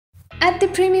At the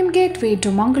premium gateway to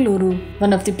Mangaluru,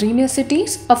 one of the premier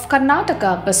cities of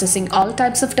Karnataka possessing all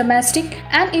types of domestic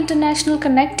and international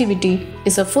connectivity,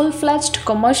 is a full-fledged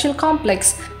commercial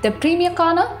complex, the Premier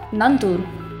Corner, Nandur,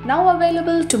 now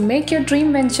available to make your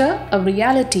dream venture a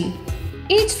reality.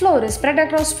 Each floor is spread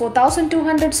across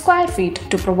 4,200 square feet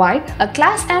to provide a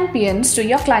class ambience to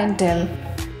your clientele.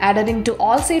 Adhering to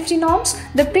all safety norms,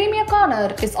 the Premier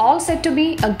Corner is all set to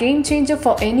be a game changer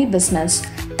for any business,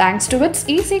 thanks to its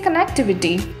easy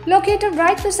connectivity. Located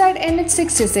right beside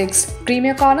NH66,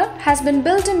 Premier Corner has been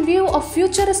built in view of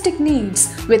futuristic needs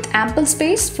with ample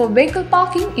space for vehicle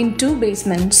parking in 2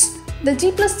 basements. The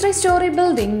G+3 story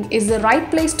building is the right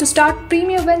place to start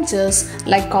premier ventures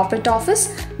like corporate office,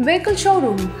 vehicle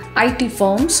showroom, IT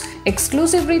firms,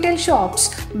 exclusive retail shops,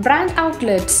 brand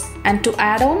outlets, and to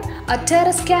add on, a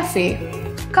terrace cafe.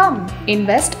 Come,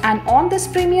 invest and own this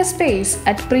premier space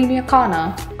at Premier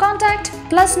Corner. Contact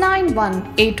 +91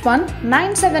 81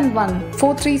 971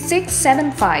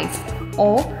 43675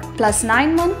 or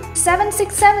 +91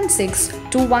 7676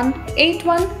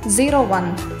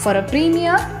 218101 for a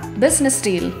premier business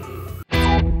deal.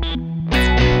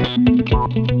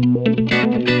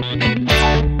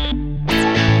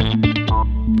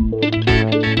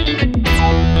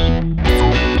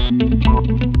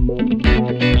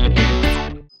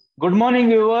 Good morning,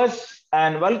 viewers,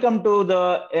 and welcome to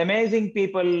the Amazing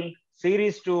People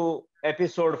Series 2,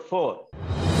 Episode 4.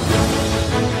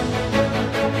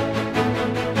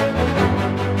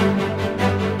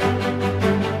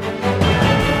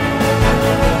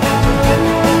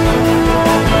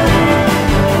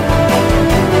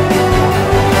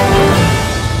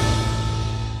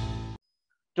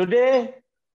 Today,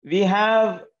 we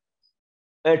have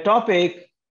a topic,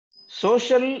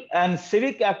 social and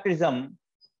civic activism,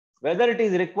 whether it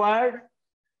is required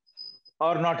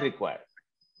or not required.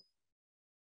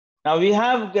 Now, we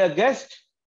have a guest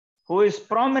who is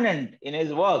prominent in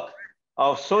his work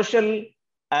of social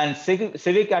and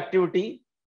civic activity,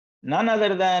 none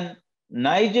other than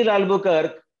Nigel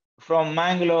Albuquerque from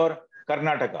Mangaluru,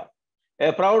 Karnataka,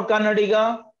 a proud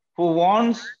Kannadiga who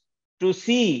wants to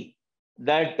see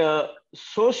that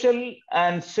social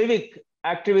and civic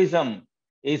activism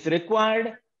is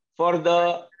required for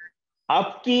the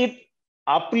upkeep,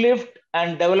 uplift,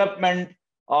 and development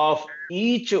of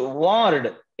each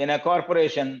ward in a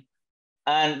corporation.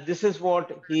 And this is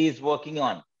what he is working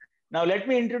on. Now, let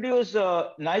me introduce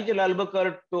Nigel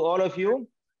Albuquerque to all of you.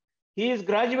 He is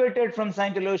graduated from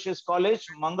St. Aloysius College,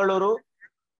 Mangaluru.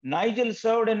 Nigel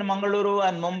served in Mangaluru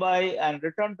and Mumbai and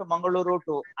returned to Mangaluru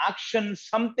to action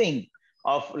something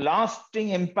of lasting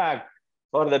impact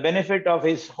for the benefit of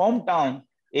his hometown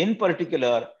in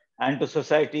particular and to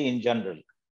society in general.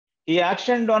 He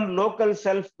actioned on local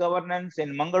self-governance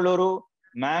in Mangaluru,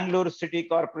 Mangalore City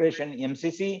Corporation,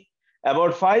 MCC.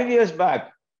 About 5 years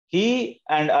back, he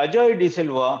and Ajay De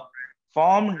Silva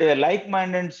formed a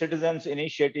like-minded citizens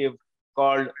initiative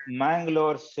called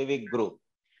Mangalore Civic Group.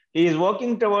 He is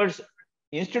working towards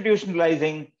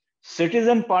institutionalizing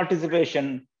citizen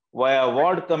participation via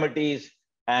ward committees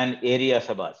and area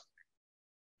sabhas.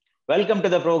 Welcome to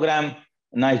the program,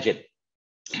 Nigel.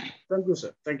 Thank you,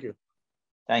 sir. Thank you.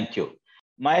 Thank you.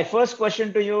 My first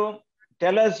question to you,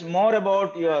 tell us more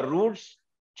about your roots,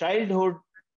 childhood,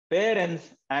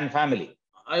 parents, and family.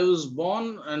 I was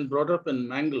born and brought up in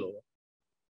Mangalore.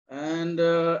 And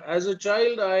as a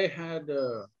child, I had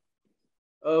a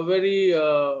very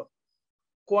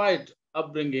quiet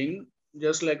upbringing,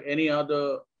 just like any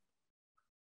other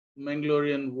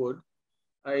Mangalorean would.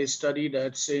 I studied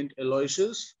at St.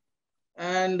 Aloysius,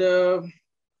 and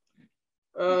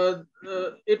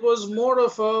it was more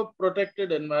of a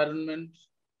protected environment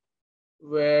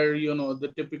where, you know,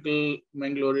 the typical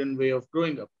Mangalorean way of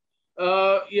growing up.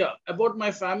 About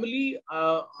my family,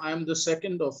 I'm the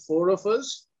second of 4 of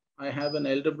us. I have an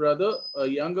elder brother, a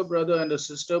younger brother, and a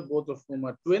sister, both of whom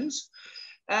are twins.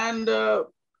 And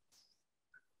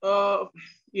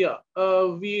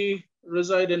we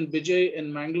reside in Vijay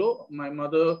in Mangalore. My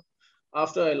mother,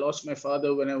 after I lost my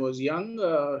father when I was young,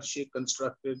 she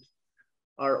constructed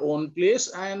our own place,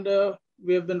 and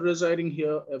we have been residing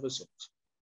here ever since.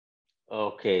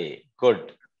 Okay,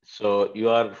 good. So you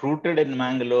are rooted in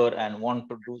Mangalore and want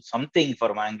to do something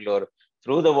for Mangalore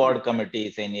through the ward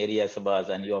committees in area sabhas,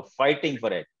 and you are fighting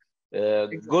for it.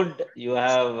 Exactly. Good, you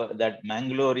have that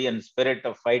Mangalorean spirit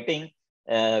of fighting.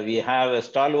 We have a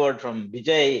stalwart from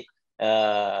Vijay.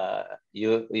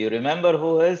 You remember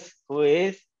who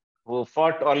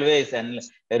fought always and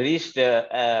reached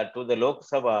to the Lok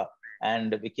Sabha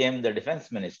and became the defense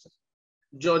minister?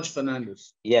 George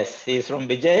Fernandez. Yes, he's from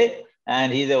Vijay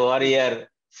and he's a warrior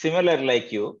similar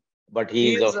like you. but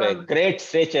he is of a great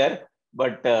stature,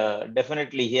 but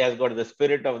definitely he has got the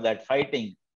spirit of that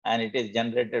fighting, and it is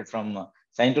generated from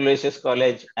St. Aloysius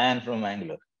College and from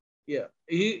Mangalore. Yeah,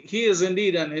 he is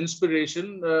indeed an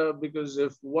inspiration because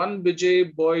if one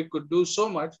Bijay boy could do so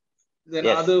much, then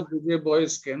Yes. other Bijay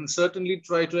boys can certainly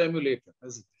try to emulate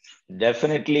him.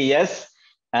 Definitely, yes.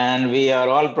 And we are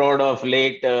all proud of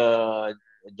late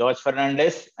George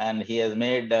Fernandez, and he has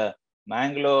made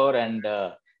Mangalore and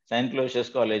St. Aloysius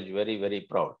College very, very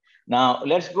proud. Now,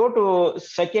 let's go to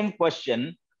second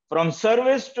question. From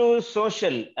service to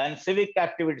social and civic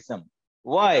activism,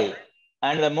 why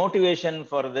and the motivation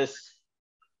for this?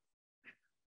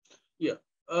 Yeah,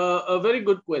 a very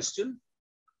good question.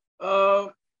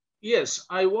 Yes,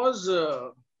 I was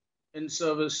in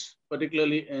service,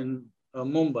 particularly in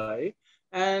Mumbai,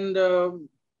 and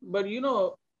but you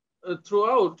know,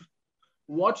 throughout,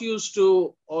 what used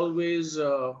to always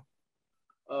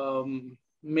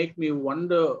make me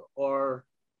wonder or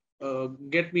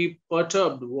get me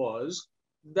perturbed was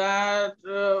that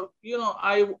you know,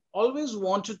 I always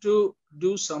wanted to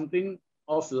do something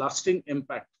of lasting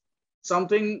impact,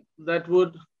 something that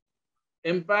would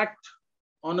impact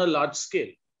on a large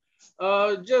scale.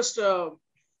 Just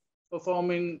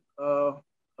performing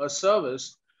a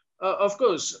service, of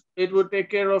course, it would take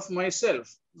care of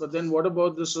myself. But then what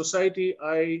about the society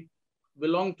I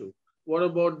belong to? What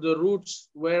about the roots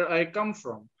where I come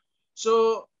from?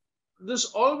 So this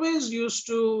always used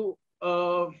to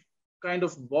kind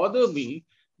of bother me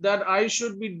that I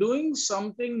should be doing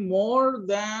something more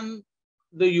than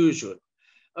the usual.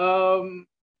 And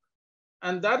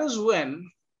that is when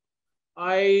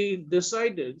I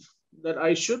decided that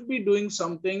I should be doing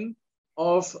something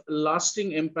of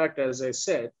lasting impact, as I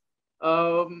said.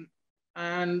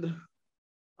 And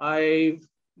I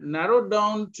narrowed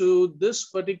down to this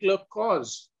particular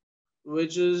cause,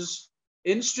 which is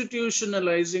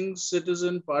institutionalizing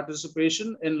citizen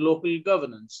participation in local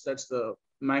governance. That's the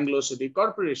Mangalore City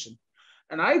Corporation.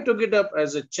 And I took it up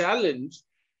as a challenge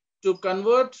to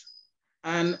convert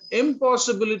an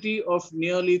impossibility of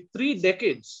nearly 3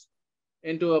 decades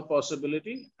into a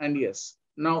possibility. And yes,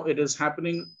 now it is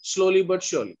happening slowly but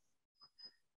surely.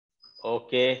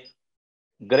 Okay,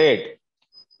 great.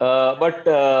 But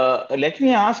let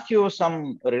me ask you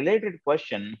some related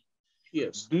question.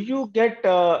 Yes. Do you get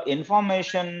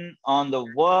information on the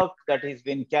work that has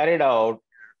been carried out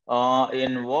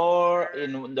in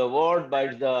the world by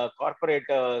the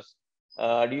corporators?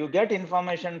 Do you get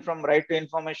information from Right to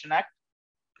Information Act?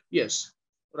 Yes.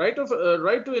 Right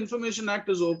to Information Act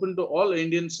is open to all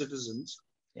Indian citizens.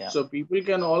 Yeah. So people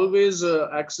can always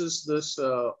access this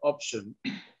option.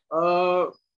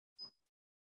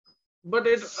 But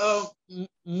it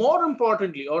more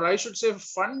importantly, or I should say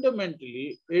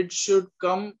fundamentally, it should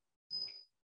come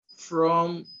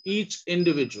from each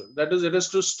individual. That is, it is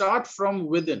to start from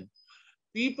within.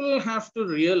 People have to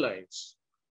realize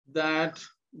that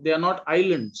they are not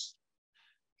islands.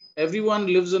 Everyone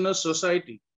lives in a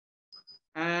society,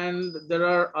 and there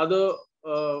are other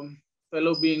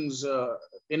fellow beings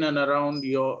in and around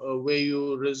your where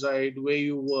you reside, where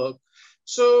you work.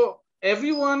 So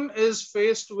everyone is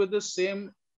faced with the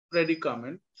same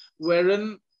predicament,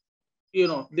 wherein, you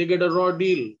know, they get a raw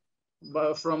deal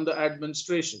from the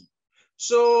administration.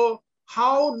 So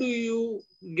how do you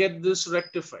get this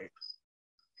rectified?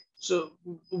 So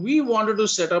we wanted to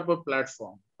set up a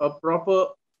platform, a proper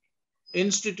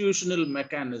institutional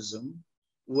mechanism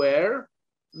where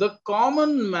the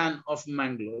common man of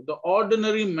Mangalore, the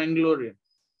ordinary Mangalorean,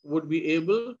 would be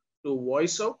able to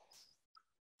voice out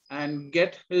and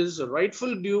get his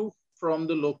rightful due from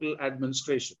the local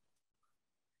administration.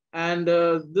 And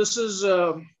this is,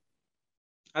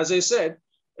 as I said,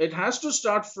 it has to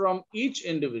start from each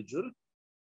individual.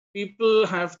 People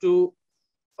have to,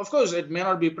 of course, it may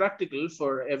not be practical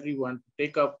for everyone to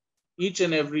take up each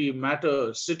and every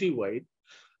matter citywide,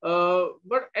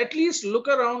 but at least look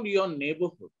around your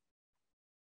neighborhood,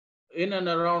 in and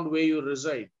around where you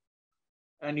reside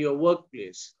and your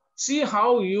workplace. See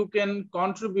how you can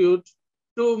contribute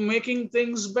to making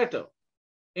things better,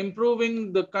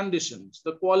 improving the conditions,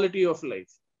 the quality of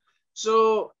life.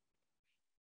 So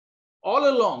all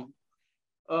along,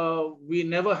 we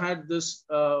never had this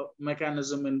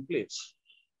mechanism in place.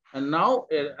 And now,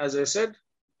 as I said,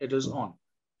 it is on.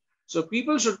 So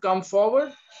people should come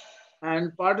forward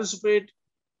and participate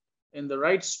in the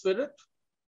right spirit,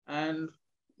 and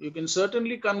you can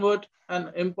certainly convert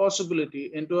an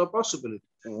impossibility into a possibility.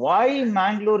 Why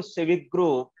Mangalore Civic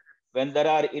Group when there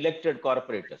are elected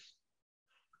corporators?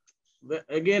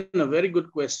 Again, a very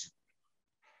good question.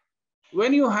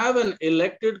 When you have an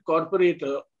elected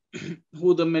corporator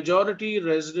who the majority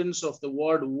residents of the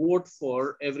ward vote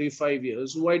for every 5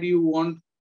 years, why do you want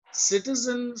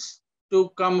citizens to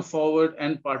come forward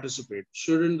and participate?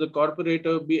 Shouldn't the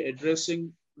corporator be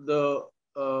addressing the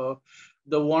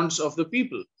wants of the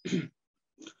people?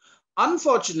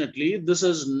 Unfortunately, this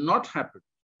has not happened.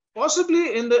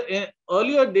 Possibly in the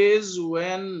earlier days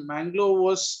when Mangalore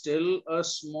was still a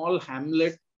small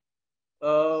hamlet,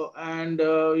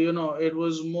 it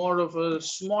was more of a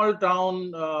small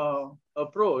town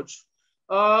approach.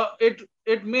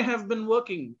 It may have been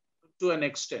working to an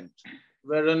extent,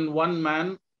 wherein one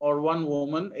man or one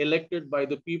woman elected by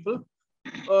the people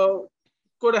uh,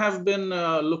 could have been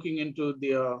looking into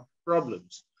their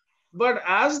problems. But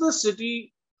as the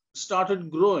city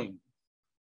started growing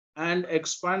and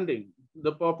expanding,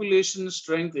 the population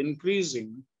strength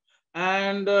increasing,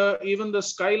 and even the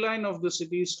skyline of the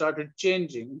city started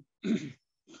changing,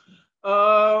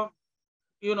 uh,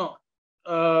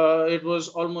 it was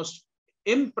almost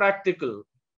impractical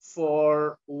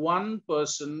for one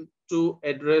person to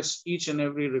address each and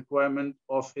every requirement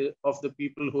of the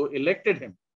people who elected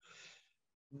him.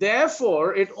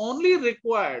 Therefore, it only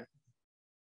required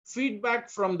feedback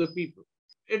from the people.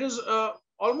 It is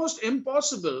almost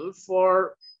impossible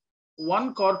for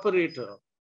one corporator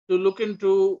to look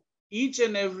into each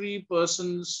and every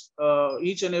person's,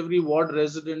 each and every ward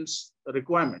resident's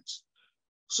requirements.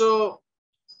 So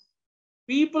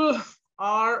people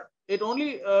are, it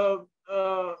only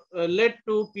led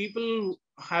to people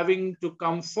having to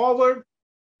come forward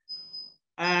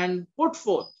and put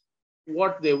forth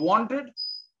what they wanted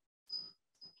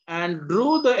and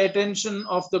drew the attention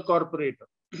of the corporator.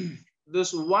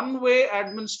 This one-way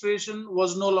administration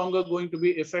was no longer going to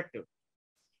be effective.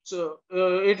 So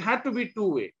it had to be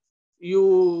two-way.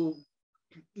 You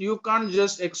can't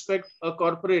just expect a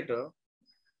corporator,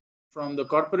 from the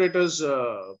corporator's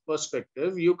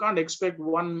perspective, you can't expect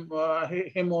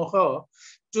him or her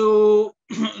to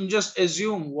just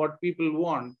assume what people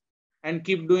want and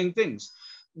keep doing things.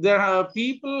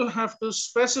 People have to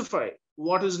specify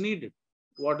what is needed,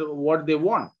 what they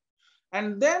want,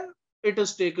 and then it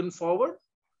is taken forward,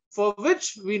 for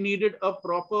which we needed a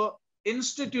proper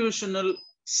institutional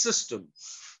system,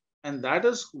 and that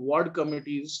is ward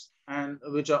committees, and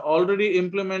which are already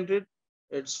implemented.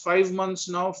 It's 5 months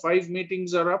now, 5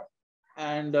 meetings are up,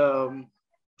 and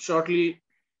shortly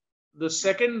the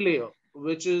second layer,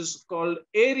 which is called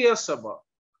Area Sabha,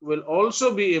 will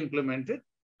also be implemented,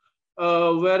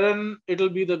 wherein it'll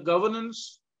be the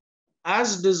governance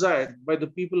as desired by the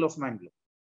people of Mangalore.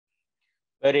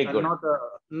 Very good. And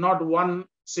not one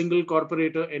single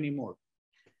corporator anymore.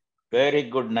 Very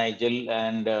good, Nigel.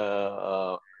 And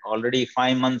already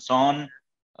 5 months on,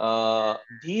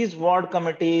 these ward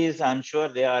committees, I'm sure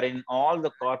they are in all the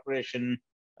corporation,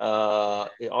 all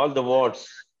the wards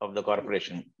of the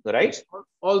corporation, right? Yes,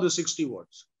 all the 60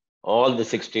 wards. All the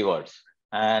 60 wards.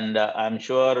 And I'm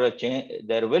sure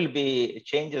there will be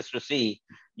changes to see.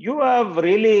 You have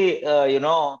really,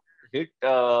 hit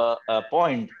a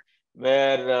point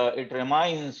where it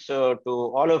reminds to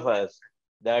all of us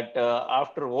that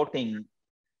after voting,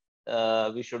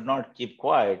 we should not keep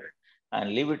quiet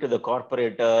and leave it to the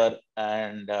corporator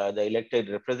and the elected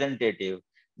representative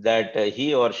that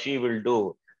he or she will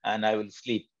do and I will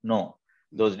sleep. No,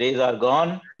 those days are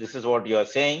gone. This is what you are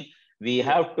saying. We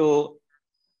have to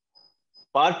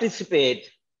participate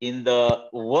in the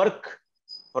work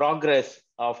progress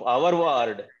of our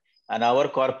ward and our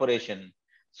corporation,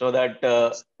 so that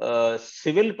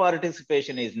civil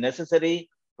participation is necessary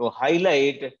to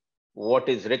highlight what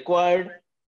is required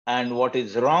and what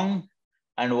is wrong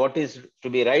and what is to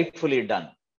be rightfully done.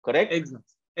 Correct?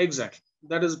 Exactly.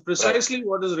 That is precisely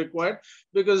what is required,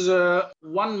 because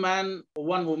one man,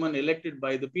 one woman elected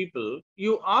by the people,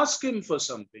 you ask him for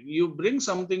something, you bring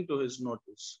something to his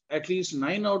notice. At least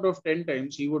 9 out of 10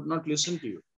 times, he would not listen to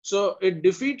you. So it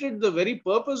defeated the very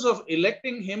purpose of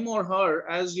electing him or her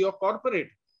as your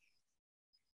corporator.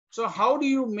 So how do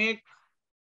you make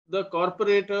the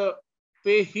corporator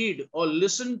pay heed or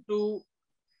listen to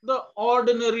the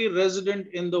ordinary resident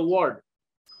in the ward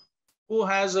who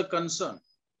has a concern?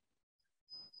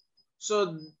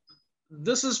 So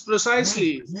this is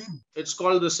precisely, it's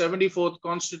called the 74th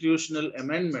Constitutional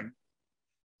Amendment,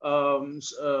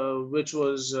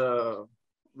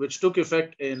 which took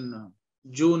effect in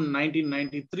June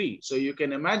 1993. So you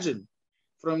can imagine,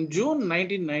 from June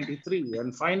 1993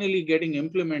 and finally getting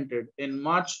implemented in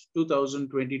March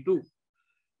 2022,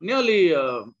 nearly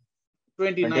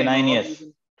 29 years.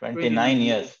 29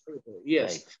 years.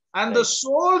 Yes. Right. And the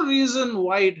sole reason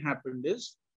why it happened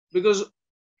is because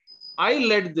I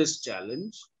led this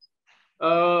challenge.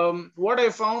 What I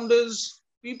found is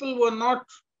people were not,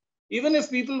 even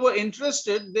if people were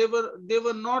interested, they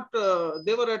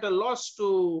were at a loss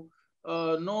to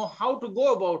know how to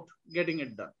go about getting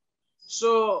it done.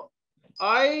 So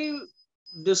I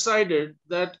decided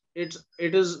that it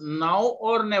is now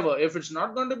or never. If it's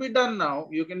not going to be done now,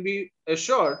 you can be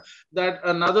assured that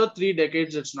another 3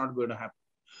 decades it's not going to happen.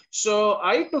 So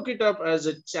I took it up as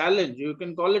a challenge. You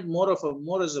can call it more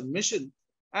as a mission,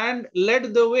 and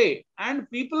led the way. And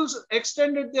people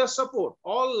extended their support.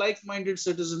 All like-minded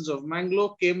citizens of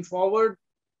Mangalore came forward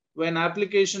when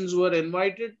applications were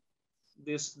invited.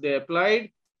 They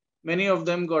applied. Many of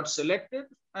them got selected,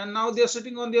 and now they're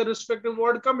sitting on their respective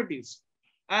ward committees.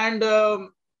 And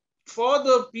for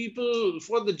the people,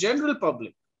 for the general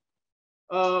public,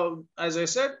 as I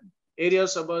said, area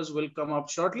sabhas will come up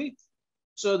shortly.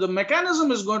 So the mechanism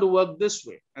is going to work this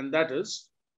way, and that is,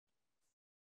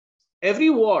 every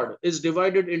ward is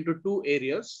divided into 2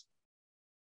 areas.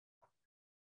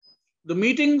 The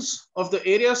meetings of the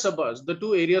area sabhas, the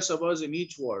 2 area sabhas in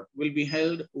each ward, will be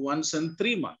held once in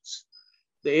 3 months.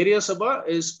 The area sabha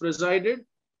is presided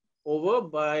over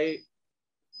by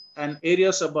an area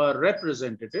sabha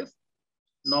representative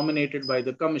nominated by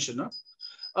the commissioner.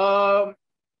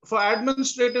 For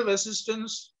administrative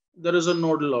assistance, there is a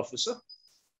nodal officer.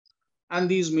 And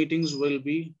these meetings will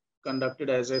be conducted,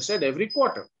 as I said, every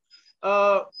quarter.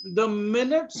 The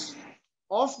minutes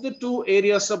of the 2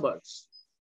 area sabhas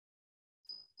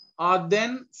are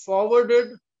then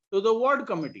forwarded to the ward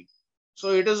committee. So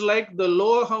it is like the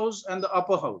lower house and the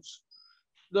upper house.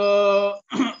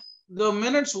 The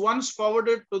minutes once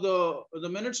forwarded to the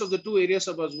minutes of the 2 area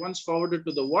sabhas once forwarded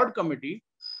to the ward committee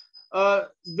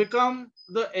become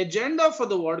the agenda for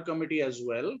the ward committee as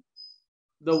well.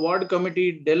 The ward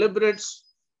committee deliberates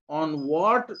on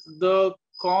what the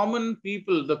common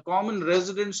people, the common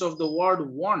residents of the ward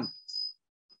want.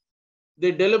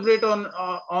 They deliberate on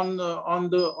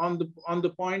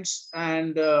the points,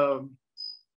 and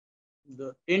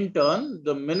in turn,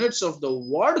 the minutes of the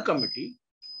ward committee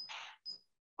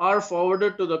are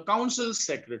forwarded to the council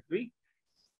secretary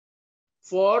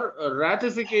for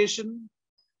ratification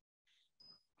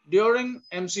during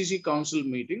MCC council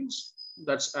meetings,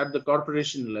 that's at the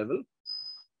corporation level,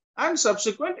 and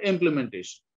subsequent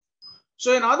implementation.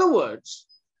 So in other words,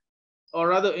 or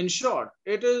rather in short,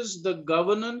 it is the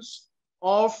governance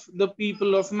of the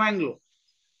people of Mangalore.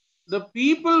 The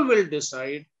people will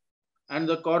decide, and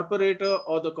the corporator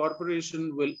or the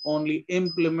corporation will only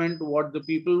implement what the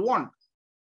people want.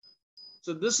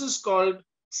 So this is called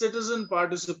citizen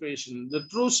participation, the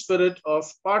true spirit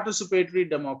of participatory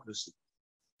democracy.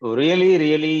 Really,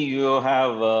 really, you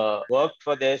have worked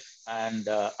for this, and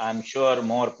I'm sure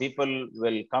more people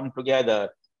will come together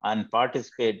and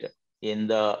participate in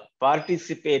the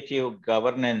participative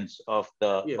governance of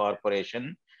the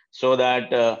corporation, so that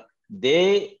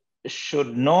they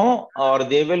should know, or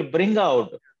they will bring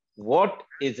out what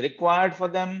is required for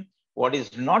them, what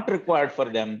is not required for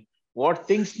them, what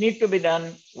things need to be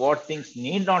done, what things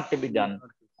need not to be done.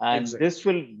 And this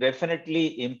will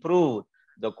definitely improve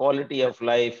the quality of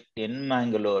life in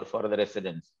Mangalore for the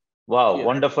residents. Wow,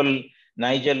 wonderful.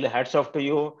 Nigel, hats off to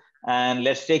you. And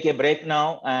let's take a break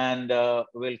now, and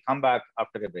we'll come back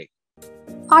after a break.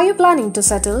 Are you planning to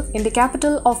settle in the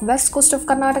capital of West Coast of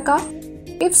Karnataka?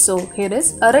 If so, here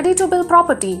is a ready-to-build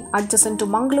property adjacent to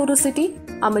Mangaluru city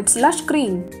amidst lush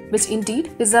green, which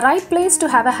indeed is the right place to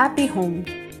have a happy home.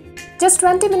 Just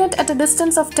 20 minutes at a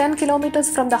distance of 10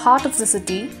 kilometers from the heart of the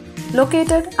city,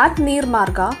 located at Neer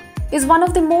Marga, is one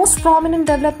of the most prominent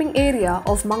developing area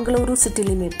of Mangaluru city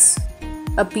limits.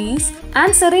 A peace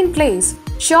and serene place,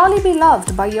 surely be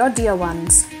loved by your dear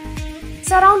ones.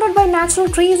 Surrounded by natural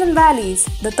trees and valleys,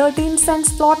 the 13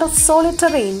 cents plot of solid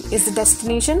terrain is the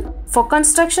destination for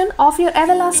construction of your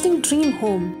everlasting dream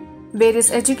home.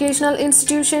 Various educational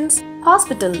institutions,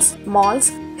 hospitals,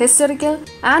 malls, historical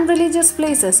and religious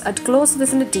places at close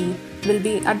vicinity will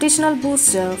be additional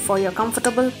booster for your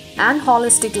comfortable and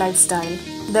holistic lifestyle.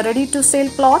 The ready-to-sale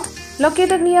plot,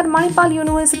 located near Manipal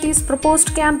University's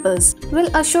proposed campus, will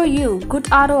assure you good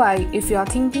ROI if you are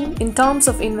thinking in terms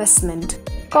of investment.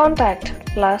 Contact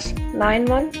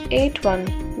 +9181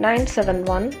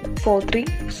 971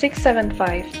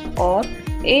 43675 or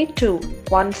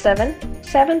 8217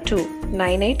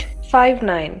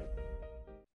 729859.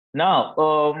 Now,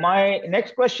 my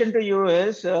next question to you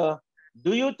is, do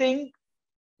you think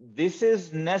this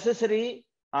is necessary,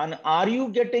 and are you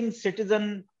getting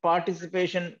citizen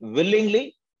participation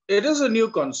willingly? It is a new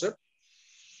concept,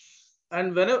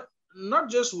 and whenever, not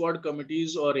just ward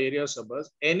committees or area sabhas,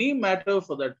 any matter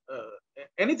for that,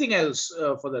 anything else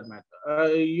for that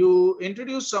matter, you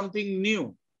introduce something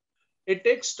new, it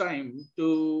takes time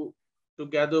to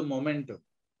gather momentum.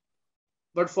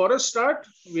 But for a start,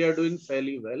 we are doing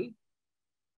fairly well.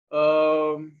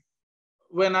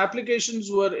 When applications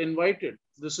were invited,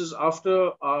 this is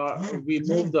after we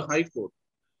moved the High Court.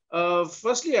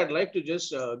 Firstly, I'd like to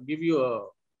just give you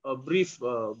a brief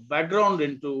background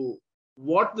into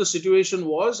what the situation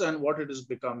was and what it has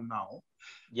become now.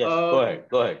 Yes, go ahead.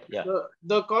 Yeah.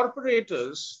 The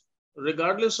corporators,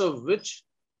 regardless of which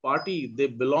party they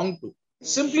belong to,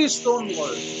 simply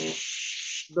stonewalled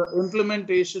the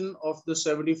implementation of the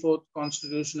 74th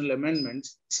constitutional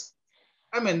amendments.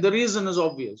 I mean, the reason is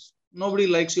obvious. Nobody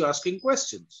likes you asking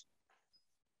questions.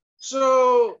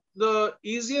 So the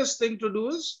easiest thing to do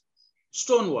is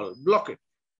stonewall, block it.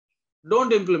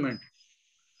 Don't implement it,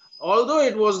 although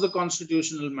it was the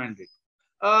constitutional mandate.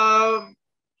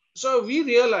 So we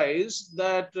realized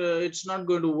that it's not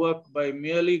going to work by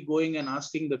merely going and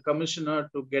asking the commissioner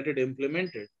to get it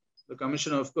implemented. The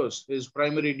commissioner, of course, his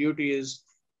primary duty is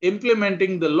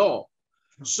implementing the law.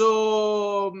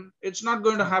 So it's not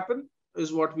going to happen,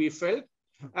 is what we felt.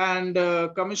 And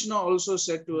commissioner also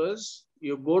said to us,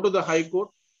 you go to the High Court,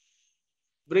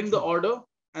 bring the order,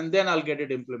 and then I'll get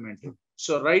it implemented.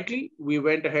 So rightly, we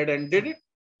went ahead and did it.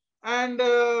 And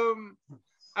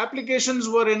applications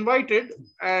were invited,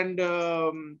 and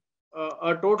a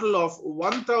total of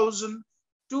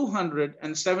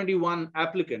 1,271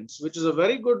 applicants, which is a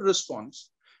very good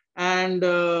response. And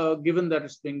given that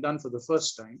it's being done for the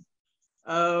first time,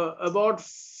 about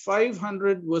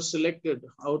 500 were selected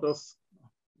out of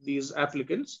these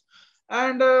applicants.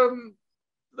 And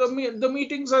the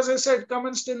meetings, as I said,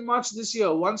 commenced in March this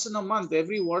year. Once in a month,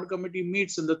 every ward committee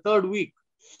meets in the third week.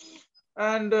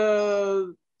 And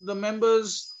the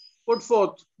members put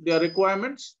forth their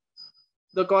requirements.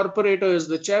 The corporator is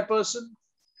the chairperson.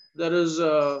 There is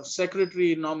a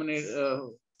secretary nominated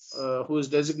who is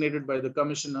designated by the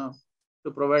commissioner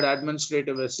to provide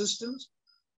administrative assistance.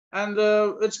 And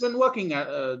it's been working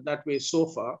that way so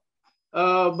far.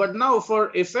 But now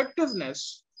for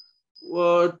effectiveness,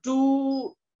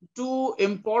 two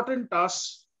important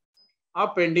tasks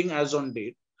are pending as on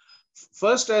date.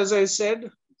 First, as I said,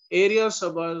 area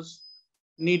sabhas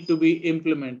need to be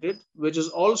implemented, which is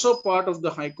also part of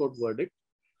the High Court verdict.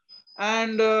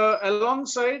 And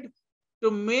alongside,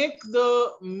 to make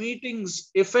the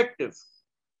meetings effective,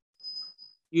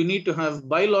 you need to have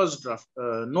bylaws draft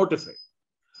notified.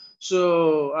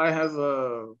 So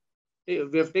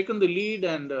we have taken the lead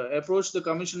and approached the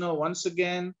commissioner once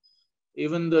again,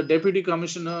 even the deputy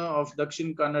commissioner of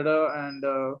Dakshin Kannada and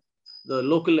the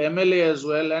local MLA as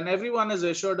well. And everyone has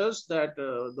assured us that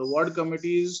the ward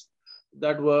committees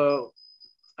that were,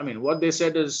 I mean, what they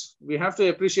said is, we have to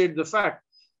appreciate the fact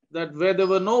that where there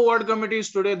were no ward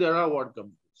committees, today there are ward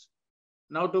committees.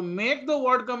 Now, to make the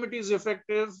ward committees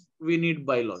effective, we need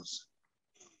bylaws.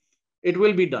 It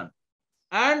will be done.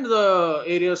 And the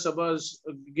area sabhas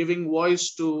giving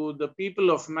voice to the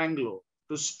people of Mangalore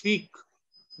to speak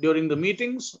during the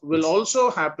meetings will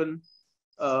also happen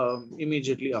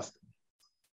immediately after.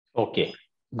 Okay,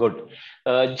 good.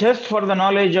 Just for the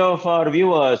knowledge of our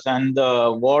viewers and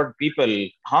the ward people,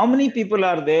 how many people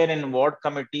are there in ward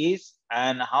committees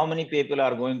and how many people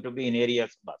are going to be in area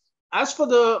sabhas? As for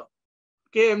the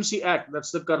KMC Act,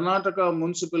 that's the Karnataka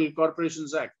Municipal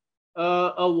Corporations Act,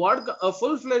 a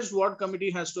full-fledged ward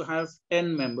committee has to have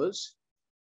 10 members.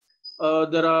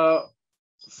 There are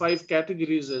 5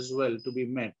 categories as well to be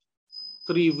met.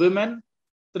 3 women,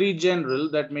 3 general,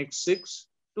 that makes 6.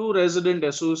 2 resident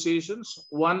associations,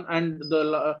 1 and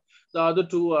the other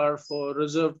 2 are for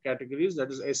reserved categories, that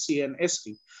is SC and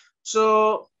ST.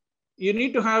 So you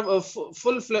need to have a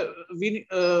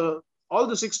all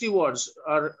the 60 wards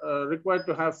are required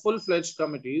to have full-fledged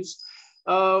committees.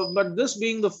 But this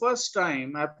being the first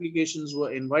time applications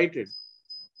were invited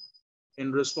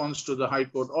in response to the High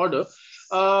Court order,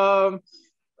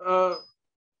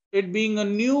 it being a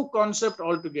new concept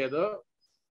altogether,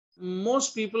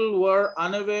 most people were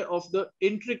unaware of the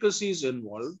intricacies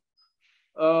involved.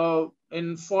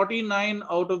 In 49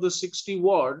 out of the 60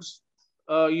 wards,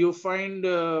 you find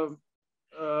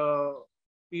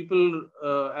people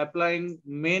applying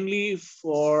mainly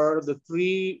for the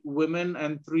 3 women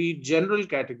and 3 general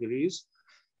categories,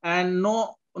 and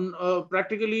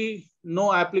practically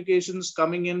no applications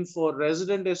coming in for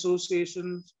resident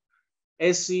associations,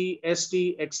 SC,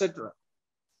 ST, etc.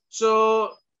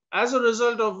 So as a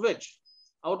result of which,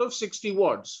 out of 60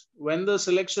 wards, when the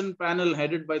selection panel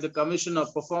headed by the commissioner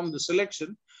performed the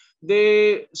selection,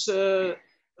 the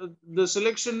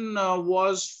selection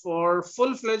was for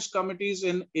full-fledged committees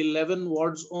in 11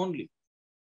 wards only.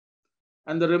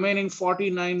 And the remaining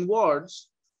 49 wards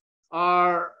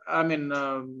are,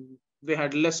 they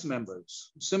had less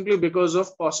members simply because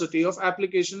of paucity of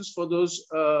applications for those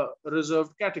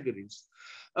reserved categories.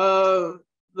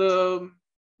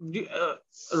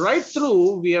 Right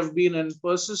through, we have been in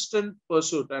persistent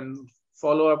pursuit and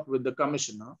follow up with the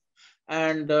commissioner,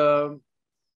 and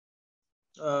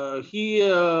he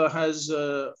has,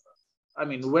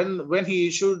 when he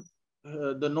issued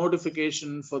the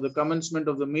notification for the commencement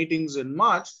of the meetings in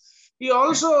March, he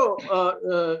also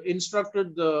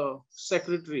instructed the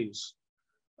secretaries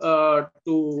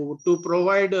to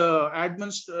provide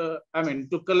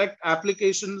to collect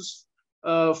applications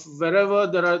wherever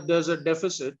there's a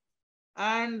deficit,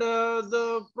 and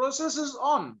the process is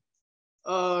on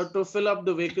to fill up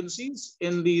the vacancies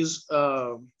in these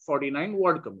 49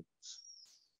 ward committees.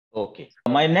 Okay.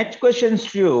 My next question is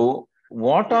to you.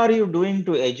 What are you doing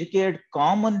to educate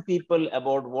common people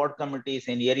about ward committees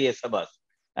in area sabhas,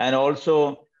 and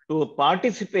also to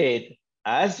participate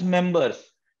as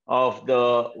members of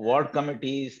the ward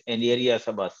committees in area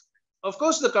sabhas? Of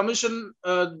course, the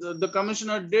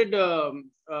commissioner did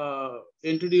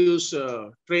introduce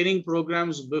training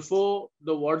programs before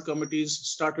the ward committees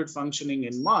started functioning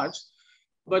in March.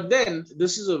 But then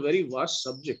this is a very vast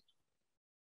subject.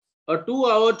 A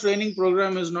 2-hour training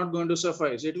program is not going to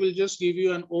suffice. It will just give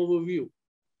you an overview.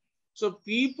 So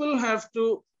people have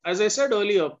to, as I said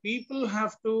earlier, people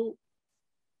have to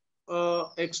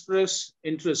express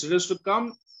interest.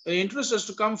 Interest has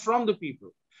to come from the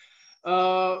people.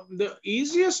 The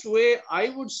easiest way I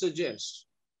would suggest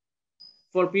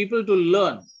for people to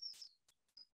learn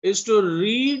is to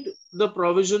read the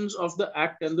provisions of the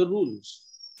Act and the rules.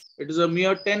 It is a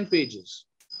mere 10 pages.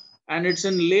 And it's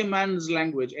in layman's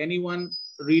language. Anyone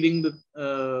reading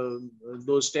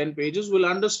those 10 pages will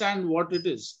understand what it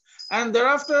is. And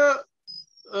thereafter,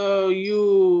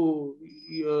 the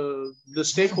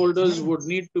stakeholders would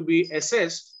need to be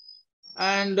assessed,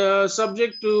 and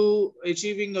subject to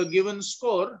achieving a given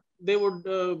score, they would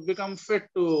become fit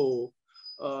to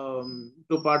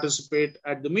participate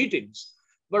at the meetings.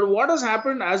 But what has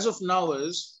happened as of now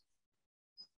is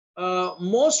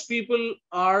most people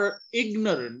are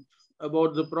ignorant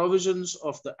about the provisions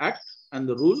of the Act and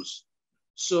the rules.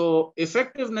 So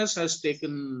effectiveness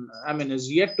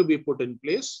is yet to be put in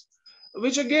place,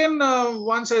 which again,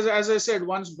 once, as I said,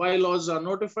 once bylaws are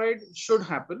notified, should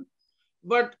happen.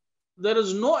 But there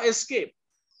is no escape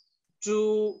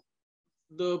to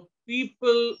the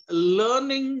people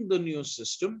learning the new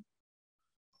system.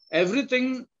 Every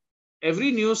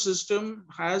new system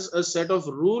has a set of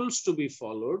rules to be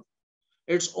followed.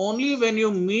 It's only when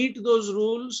you meet those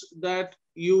rules that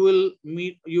you will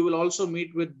also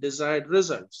meet with desired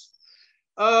results.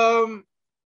 My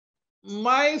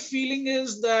feeling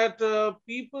is that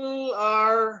people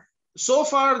are, so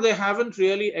far, they haven't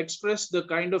really expressed the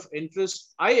kind of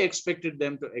interest I expected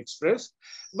them to express.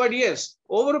 But yes,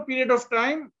 over a period of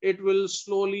time, it will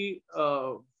slowly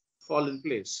fall in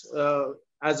place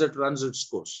as it runs its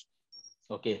course.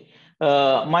 Okay.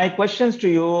 My questions to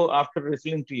you after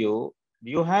listening to you, do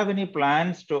you have any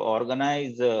plans to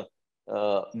organize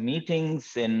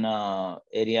meetings in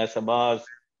area sabhas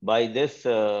by this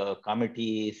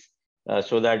committees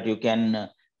so that you can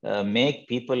make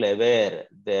people aware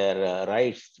their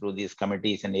rights through these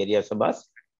committees and area sabhas?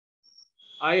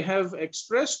 I have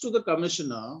expressed to the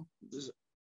commissioner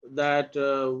that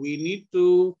we need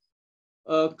to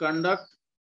conduct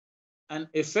an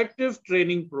effective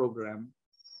training program,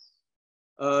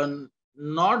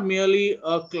 not merely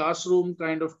a classroom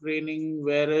kind of training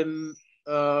wherein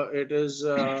it is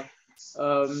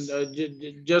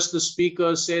just the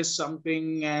speaker says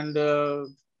something and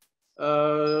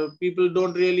people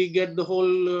don't really get the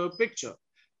whole picture.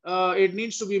 It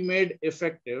needs to be made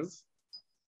effective.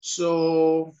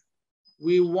 So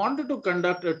we wanted to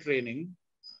conduct a training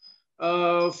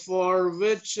for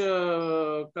which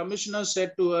commissioner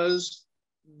said to us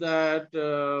that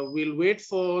we'll wait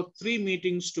for 3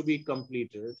 meetings to be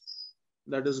completed.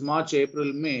 That is March,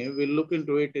 April, May. We'll look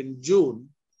into it in June.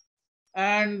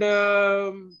 And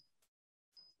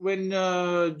when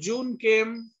June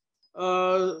came,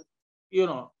 some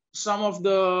of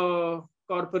the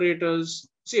corporators,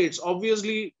 see, it's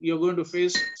obviously you're going to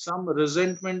face some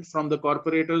resentment from the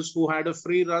corporators who had a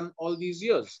free run all these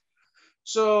years.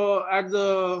 So at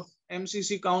the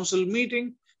MCC Council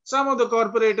meeting, some of the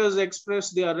corporators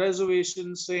expressed their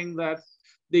reservations, saying that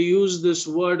they use this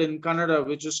word in Kannada,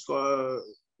 which is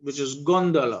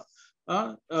gondala.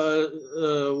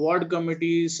 Ward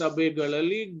committee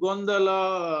sabhegalali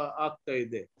gondala aagta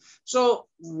ide. So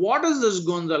what is this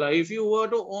gondala? If you were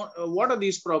to, what are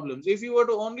these problems? If you were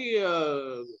to only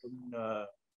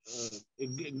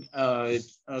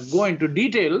go into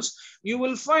details, you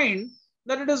will find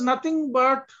that it is nothing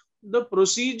but the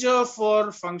procedure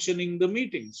for functioning the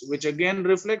meetings, which again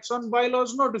reflects on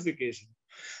bylaws notification.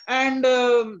 And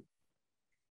in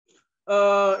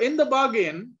the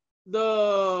bargain,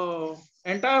 the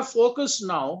entire focus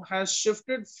now has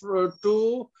shifted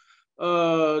to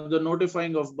the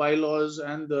notifying of bylaws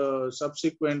and the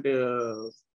subsequent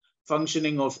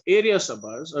functioning of area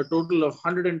sabhas, a total of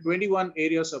 121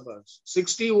 area sabhas,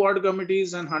 60 ward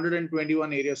committees and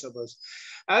 121 area sabhas.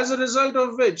 As a result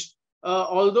of which,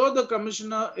 although the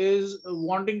commissioner is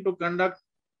wanting to conduct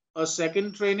a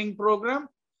second training program,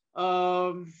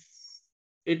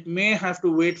 it may have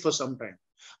to wait for some time.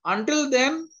 Until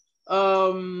then,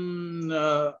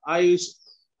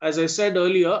 as I said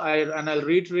earlier, and I'll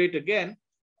reiterate again,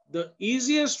 the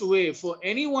easiest way for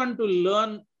anyone to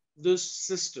learn this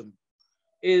system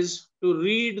is to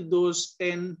read those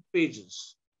 10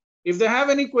 pages. If they have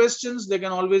any questions, they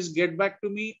can always get back to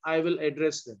me. I will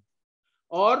address them.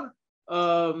 Or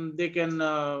they can,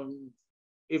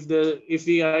 if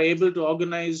we are able to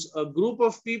organize a group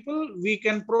of people, we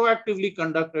can proactively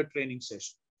conduct a training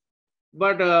session.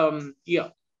 But yeah,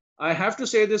 I have to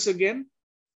say this again.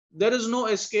 There is no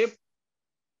escape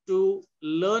to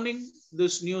learning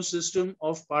this new system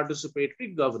of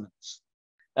participatory governance.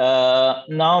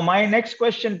 Now, my next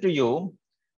question to you,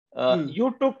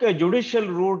 you took a judicial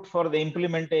route for the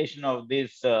implementation of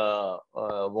these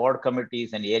ward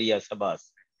committees and area sabhas.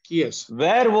 Yes.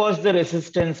 Where was the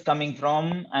resistance coming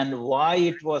from and why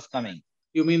it was coming?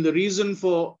 You mean the reason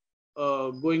for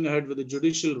going ahead with the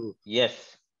judicial route?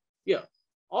 Yes. Yeah.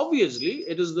 Obviously,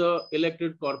 it is the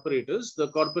elected corporators, the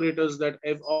corporators that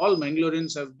all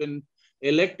Mangaloreans have been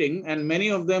electing, and many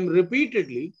of them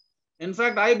repeatedly. In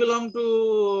fact, I belong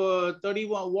to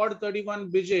Ward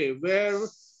 31 Bijay, where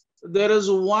there is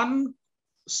one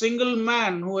single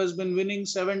man who has been winning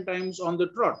 7 times on the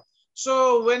trot.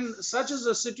 So when such is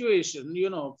a situation, you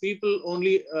know, people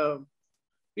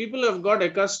have got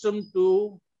accustomed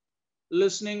to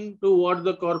listening to what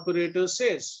the corporator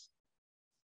says.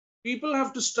 People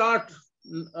have to start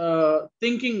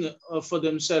thinking for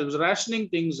themselves, rationing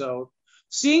things out,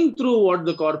 seeing through what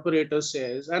the corporator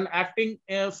says, and acting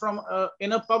from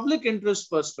in a public interest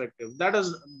perspective. That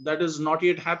is not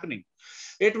yet happening.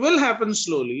 It will happen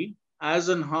slowly, as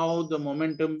and how the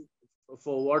momentum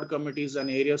for ward committees and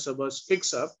area sabhas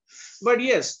picks up. But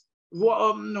yes,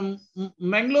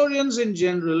 Mangaloreans in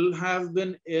general have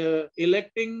been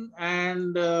electing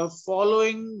and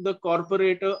following the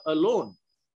corporator alone.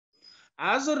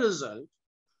 As a result,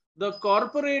 the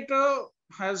corporator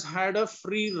has had a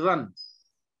free run.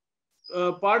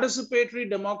 Participatory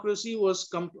democracy was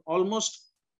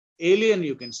almost alien,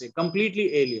 you can say,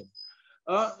 completely alien.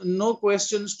 No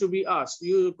questions to be asked.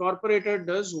 The corporator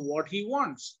does what he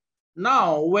wants.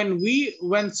 Now,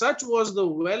 when such was the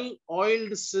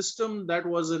well-oiled system that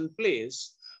was in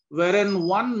place, wherein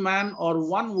one man or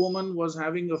one woman was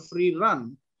having a free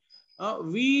run,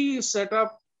 we set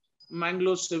up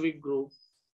Mangalore Civic Group,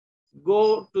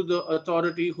 go to the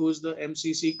authority who is the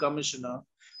MCC commissioner,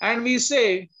 and we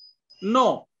say,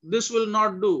 no, this will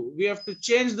not do. We have to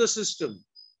change the system.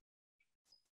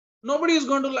 Nobody is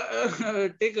going to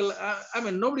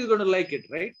nobody's going to like it,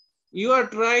 right? You are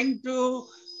trying to,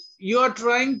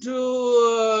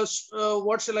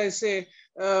 what shall I say,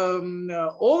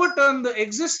 overturn the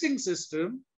existing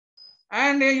system,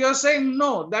 and you're saying,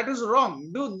 no, that is wrong.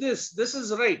 Do this. This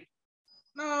is right.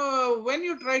 Now, when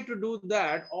you try to do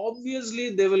that,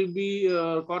 obviously there will be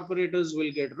corporators will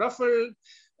get ruffled.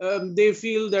 They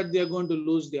feel that they are going to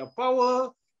lose their power,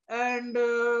 and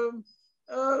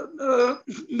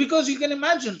because you can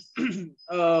imagine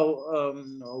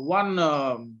one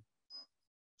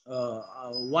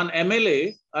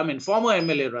MLA, former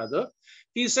MLA rather,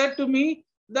 he said to me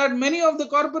that many of the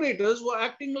corporators were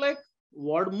acting like a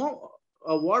ward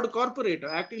corporator,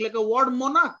 acting like a ward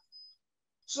monarch.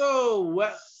 So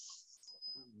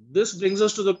this brings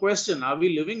us to the question, are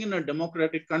we living in a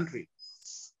democratic country?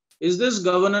 Is this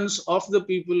governance of the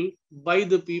people, by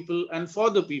the people, and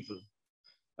for the people?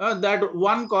 That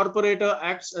one corporator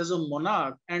acts as a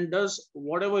monarch and does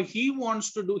whatever he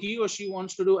wants to do, he or she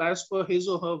wants to do as per his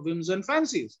or her whims and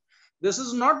fancies. This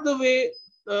is not the way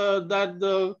that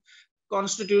the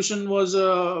Constitution was,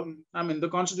 the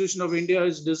Constitution of India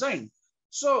is designed.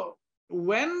 So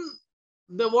when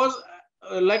there was,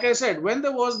 like I said, when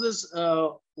there was this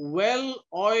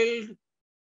well-oiled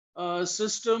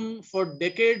system for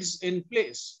decades in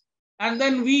place, and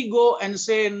then we go and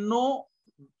say, no,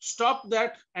 stop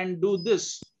that and do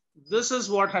this. This is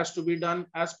what has to be done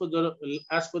as per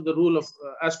rule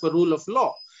of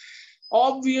law.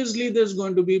 obviously there's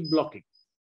going to be blocking.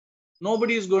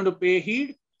 Nobody is going to pay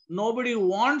heed. Nobody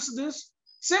wants this,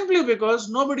 simply because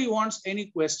nobody wants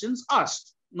any questions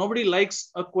asked. Nobody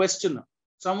likes a questioner.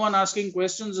 Someone asking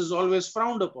questions is always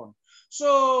frowned upon.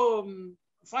 So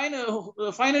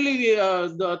finally,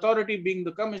 the authority being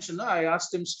the commissioner, I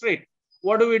asked him straight,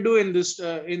 what do we do in this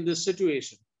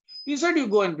situation? He said, you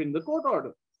go and bring the court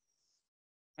order.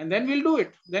 And then we'll do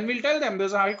it. Then we'll tell them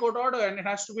there's a high court order and it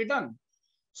has to be done.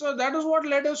 So that is what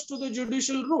led us to the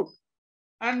judicial route.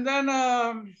 And then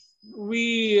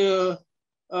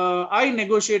I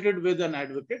negotiated with an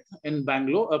advocate in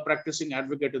Bangalore, a practicing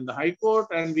advocate in the High Court,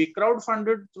 and we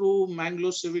crowdfunded through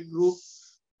MCC Civic Group.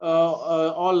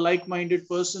 All like-minded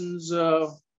persons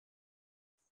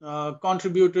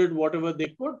contributed whatever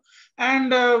they could.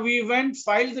 And we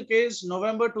filed the case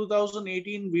November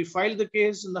 2018. We filed the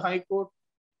case in the High Court.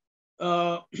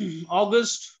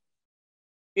 August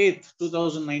 8th,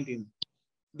 2019,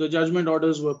 the judgment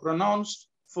orders were pronounced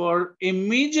for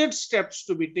immediate steps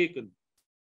to be taken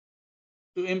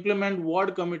to implement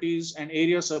ward committees and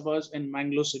area sabhas in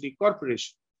Mangalore City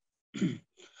Corporation.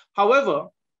 However,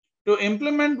 to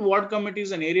implement ward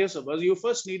committees and area sabhas, you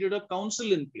first needed a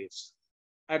council in place.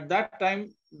 At that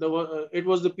time, it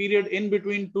was the period in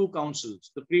between two councils.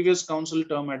 The previous council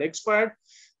term had expired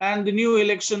and the new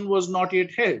election was not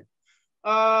yet held.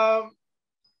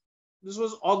 This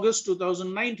was August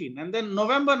 2019. And then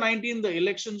November 19, the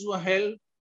elections were held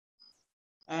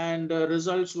and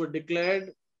results were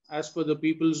declared as per the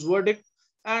people's verdict.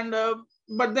 And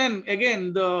but then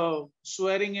again, the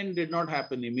swearing in did not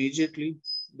happen immediately.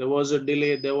 There was a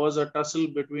delay. There was a tussle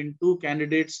between two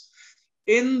candidates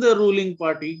in the ruling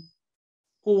party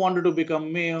who wanted to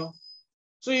become mayor.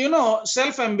 So, you know,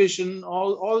 self-ambition,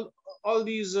 all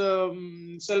these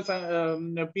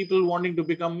people wanting to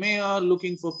become mayor,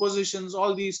 looking for positions,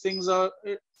 all these things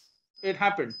it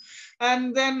happened.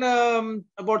 And then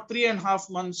about 3.5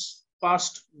 months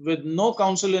passed with no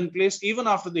council in place, even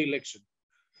after the election.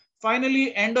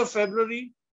 Finally, end of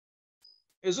February.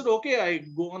 Is it okay? I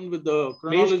go on with the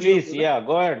chronology. Please, yeah,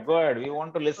 go ahead. We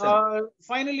want to listen.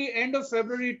 Finally, end of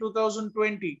February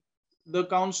 2020, the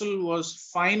council was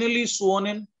finally sworn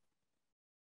in,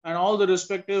 and all the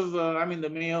respective, the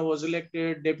mayor was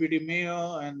elected, deputy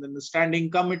mayor, and then the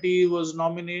standing committee was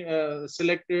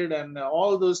selected, and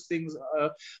all those things,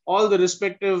 all the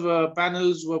respective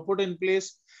panels were put in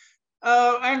place.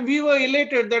 And we were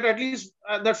elated that at least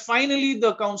that finally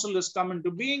the council has come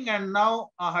into being, and now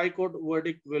a High Court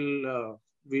verdict will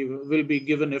be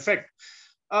given effect.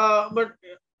 But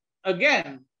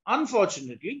again,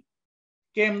 unfortunately,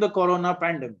 came the corona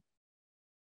pandemic.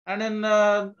 And in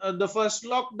the first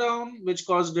lockdown, which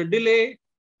caused a delay.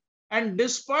 And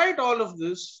despite all of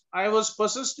this, I was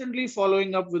persistently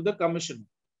following up with the commissioner.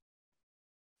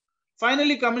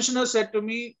 Finally, commissioner said to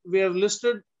me, we have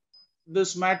listed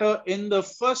this matter in the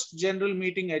first general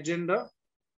meeting agenda.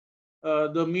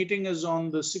 The meeting is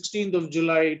on the 16th of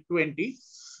July 20.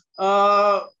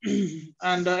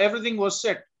 And everything was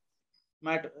set.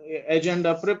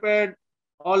 Agenda prepared,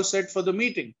 all set for the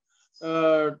meeting.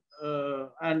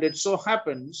 And it so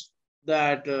happens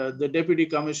that the deputy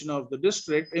commissioner of the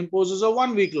district imposes a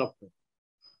 1-week lockdown.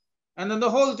 And then the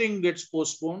whole thing gets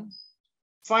postponed.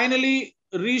 Finally,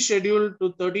 rescheduled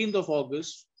to 13th of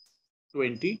August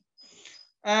 20.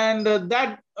 And at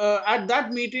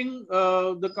that meeting,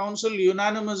 the council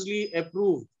unanimously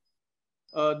approved.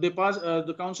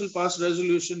 The council passed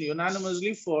resolution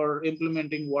unanimously for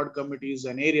implementing ward committees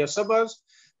and area sabhas.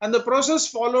 And the process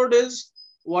followed is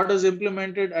what is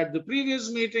implemented at the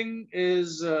previous meeting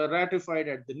is ratified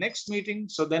at the next meeting.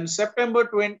 So then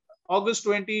August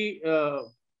 20,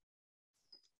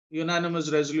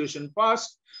 unanimous resolution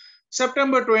passed.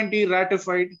 September 20,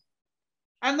 ratified.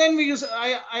 And then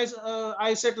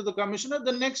I said to the commissioner,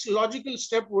 the next logical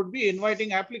step would be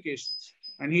inviting applications.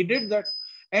 And he did that.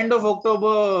 End of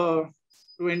October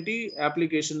 20,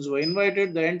 applications were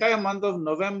invited. The entire month of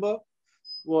November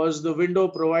was the window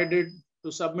provided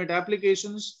to submit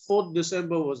applications. 4th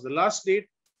December was the last date.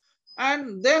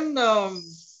 And then the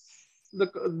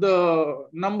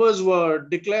numbers were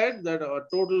declared that a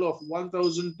total of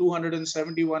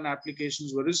 1,271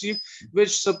 applications were received,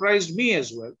 which surprised me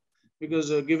as well.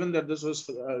 Because given that this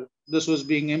was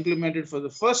being implemented for the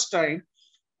first time,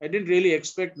 I didn't really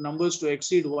expect numbers to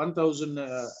exceed 1,000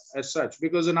 as such.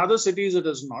 Because in other cities it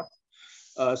is not,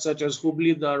 such as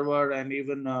Hubli, Dharwad, and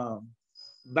even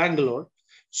Bangalore.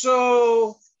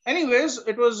 So, anyways,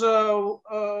 it was a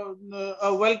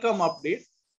welcome update,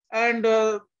 and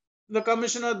the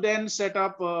commissioner then set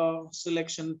up a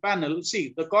selection panel.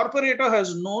 See, the corporator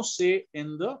has no say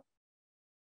in the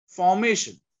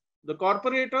formation. The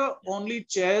corporator only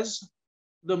chairs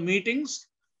the meetings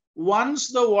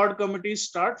once the ward committees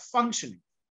start functioning.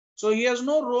 So he has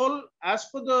no role, as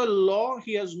per the law,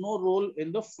 he has no role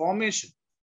in the formation.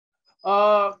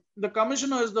 The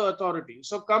commissioner is the authority.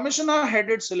 So commissioner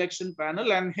headed selection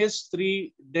panel and his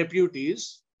three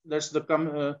deputies, that's the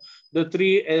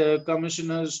three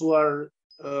commissioners who are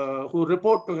who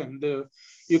report to him.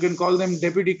 You can call them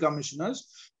deputy commissioners.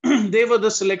 They were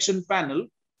the selection panel.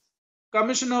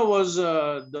 Commissioner was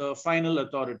the final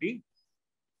authority.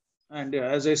 And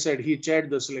as I said, he chaired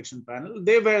the selection panel.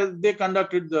 They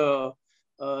conducted the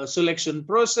selection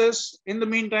process. In the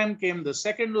meantime came the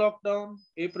second lockdown,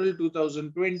 April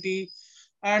 2020.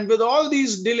 And with all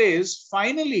these delays,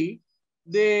 finally,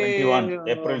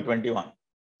 April 21.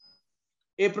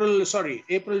 April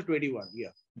 21, yeah.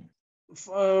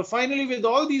 Finally, with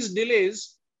all these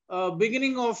delays,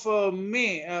 beginning of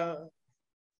May,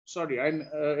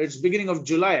 it's beginning of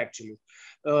July actually.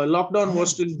 Lockdown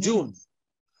was till June.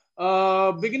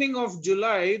 Beginning of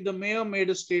July, the mayor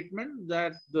made a statement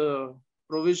that the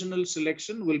provisional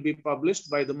selection will be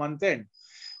published by the month end.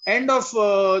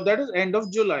 That is end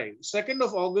of July. 2nd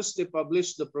of August, they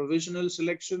published the provisional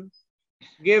selection,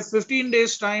 gave 15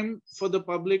 days time for the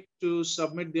public to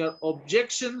submit their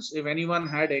objections if anyone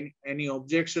had any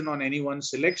objection on anyone's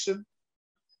selection.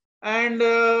 And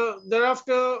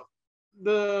thereafter,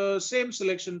 the same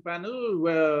selection panel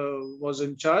was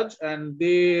in charge, and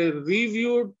they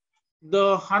reviewed the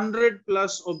 100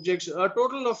 plus objections. A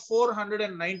total of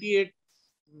 498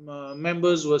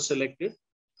 members were selected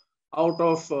out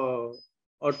of a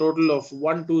total of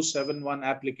 1271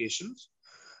 applications.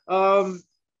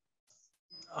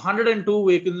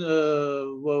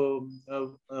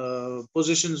 102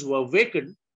 positions were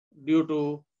vacant due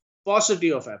to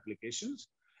paucity of applications.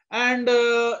 And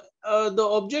the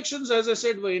objections, as I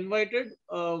said, were invited.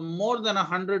 More than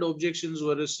 100 objections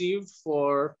were received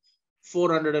for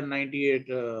 498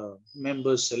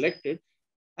 members selected.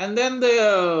 And then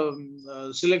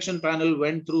the selection panel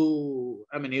went through,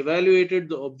 evaluated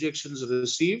the objections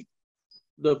received.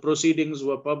 The proceedings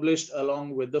were published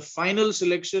along with the final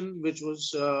selection, which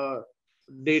was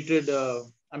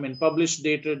published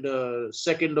dated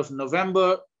 2nd of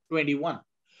November 21.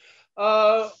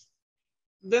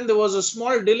 Then there was a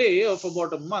small delay of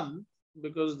about a month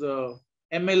because the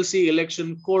MLC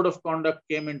election code of conduct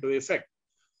came into effect.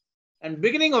 And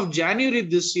beginning of January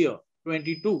this year,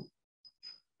 22,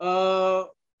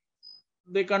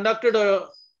 they conducted a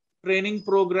training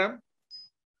program,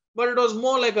 but it was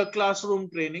more like a classroom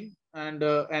training, and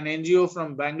an NGO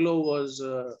from Bangalore was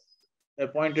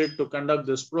appointed to conduct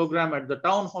this program at the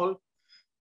town hall.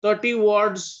 30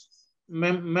 wards,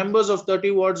 members of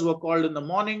 30 wards were called in the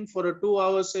morning for a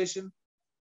 2-hour session.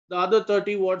 The other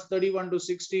 30 wards, 31 to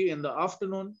 60 in the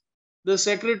afternoon. The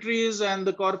secretaries and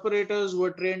the corporators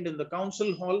were trained in the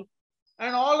council hall.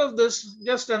 And all of this,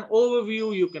 just an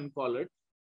overview, you can call it.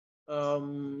 I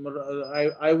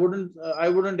wouldn't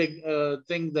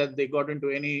think that they got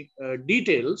into any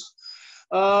details.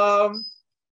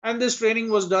 And this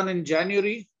training was done in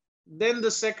January. Then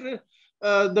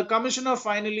the commissioner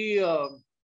finally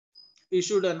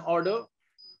issued an order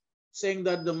saying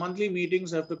that the monthly meetings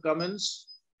have to commence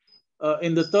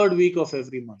in the 3rd week of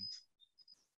every month.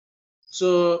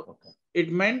 So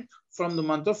it meant from the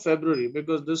month of February,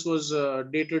 because this was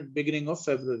dated beginning of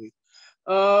February.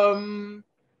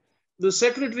 The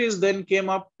secretaries then came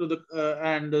up to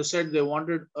and said they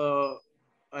wanted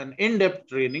an in-depth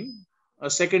training, a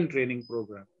second training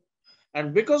program.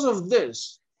 And because of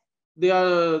this,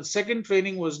 their second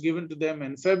training was given to them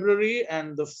in February,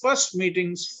 and the first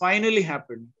meetings finally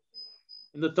happened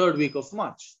in the 3rd week of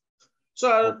March.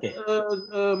 So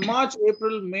March,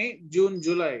 April, May, June,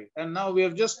 July, and now we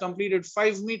have just completed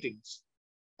 5 meetings.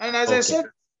 And as I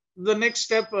said, the next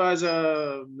step, as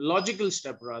a logical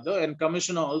step rather, and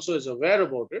commissioner also is aware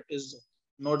about it, is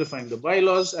notifying the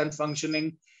bylaws and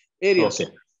functioning areas.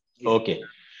 Okay.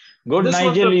 Good, this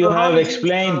Nigel, you have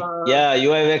explained.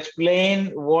 You have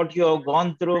explained what you have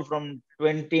gone through from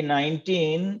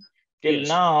 2019 till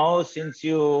now, since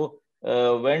you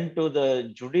went to the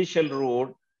judicial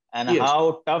route, and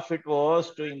how tough it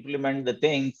was to implement the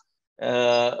things.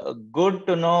 Good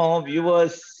to know.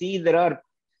 Viewers, see, there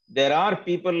are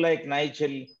people like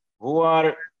Nigel who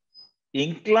are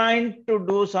inclined to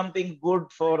do something good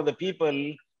for the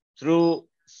people through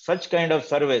such kind of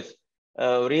service.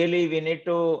 Really, we need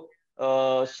to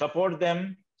support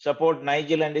them, support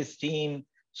Nigel and his team,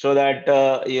 so that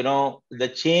the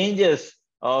changes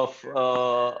of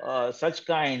such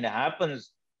kind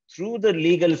happens through the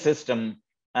legal system,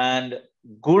 and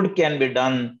good can be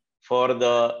done for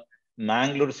the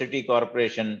Mangaluru City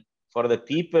Corporation for the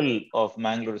people of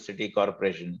Mangaluru City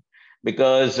Corporation,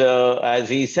 because as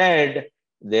he said,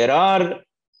 there are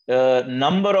a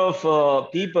number of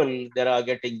people that are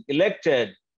getting elected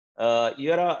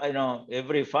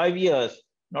every 5 years,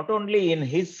 not only in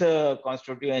his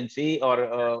constituency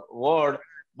or ward,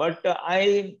 but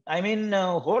I mean,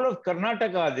 whole of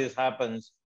Karnataka this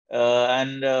happens,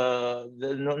 and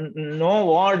no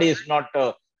ward is not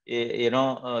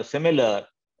similar.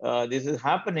 This is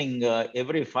happening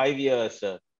every 5 years.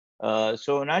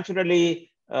 So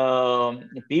naturally,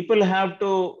 people have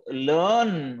to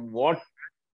learn what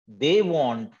they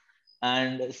want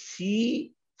and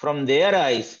see from their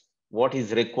eyes what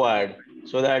is required,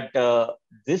 so that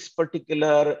this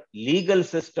particular legal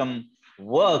system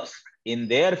works in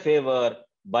their favor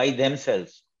by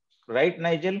themselves. Right,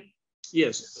 Nigel?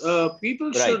 Yes,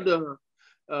 people Right. should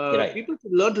Right. people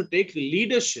should learn to take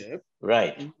leadership.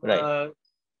 Right. Right.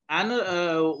 And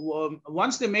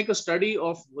once they make a study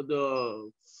of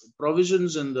the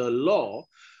provisions in the law,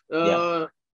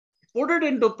 put it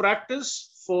into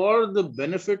practice for the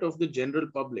benefit of the general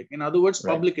public. In other words,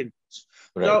 public interest.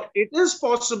 Right. Now, it is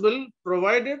possible,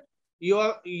 provided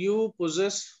you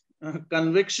possess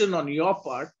conviction on your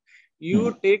part,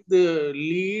 you take the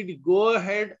lead, go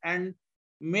ahead and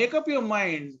make up your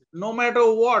mind. No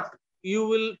matter what, you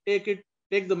will take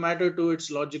the matter to its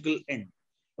logical end.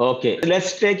 Okay,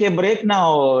 let's take a break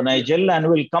now, Nigel, and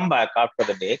we'll come back after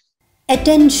the break.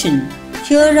 Attention!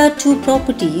 Here are two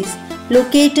properties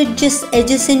located just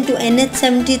adjacent to NH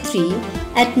 73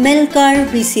 at Melkar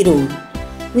BC Road,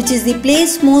 which is the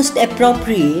place most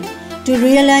appropriate to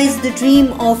realize the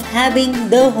dream of having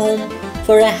the home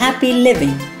for a happy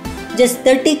living. Just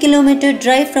 30-kilometer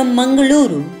drive from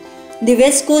Mangaluru, the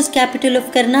west coast capital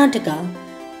of Karnataka,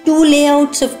 two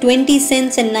layouts of 20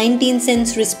 cents and 19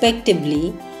 cents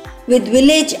respectively, with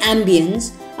village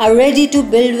ambience, are ready to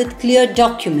build with clear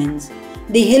documents.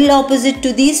 The hill opposite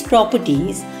to these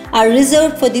properties are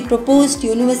reserved for the proposed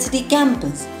university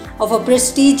campus of a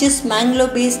prestigious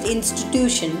Mangalore-based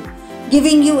institution,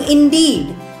 giving you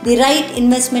indeed the right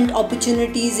investment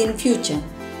opportunities in future.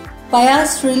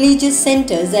 Pious religious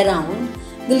centers around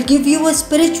will give you a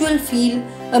spiritual feel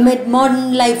amid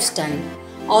modern lifestyle.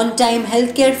 On-time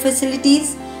healthcare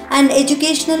facilities and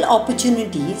educational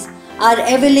opportunities are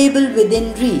available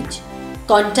within reach.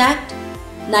 Contact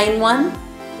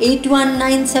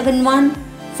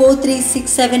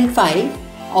 91-81971-43675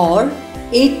 or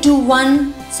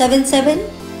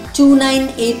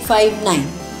 821-77-29859.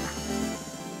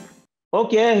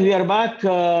 Okay, we are back,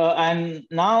 and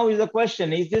now is the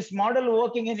question: is this model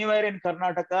working anywhere in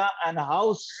Karnataka, and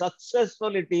how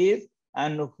successful it is,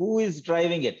 and who is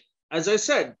driving it? As I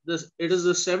said, it is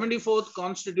the 74th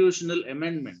constitutional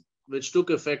amendment, which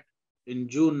took effect in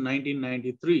June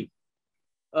 1993.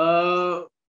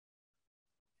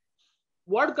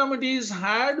 Ward committees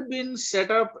had been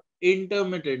set up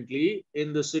intermittently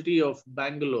in the city of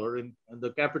Bangalore, in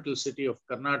the capital city of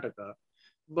Karnataka,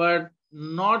 but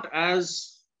not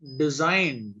as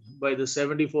designed by the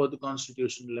 74th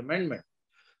constitutional amendment.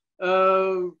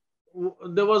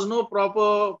 There was no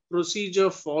proper procedure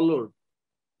followed,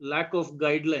 lack of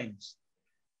guidelines.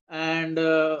 And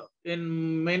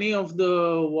in many of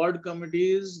the ward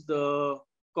committees, the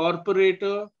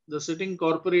sitting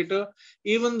corporator,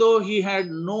 even though he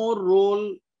had no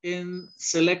role in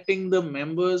selecting the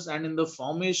members and in the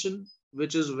formation,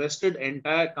 which is vested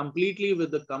completely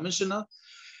with the commissioner,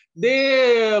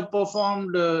 they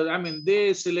performed,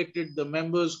 they selected the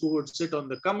members who would sit on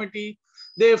the committee.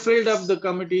 They filled up the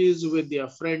committees with their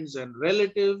friends and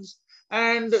relatives,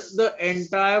 and the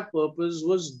entire purpose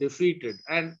was defeated.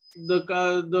 And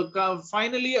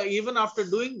finally, even after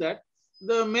doing that,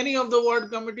 many of the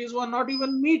ward committees were not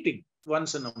even meeting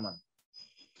once in a month.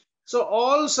 So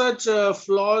all such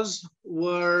flaws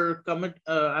were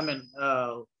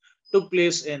took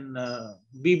place in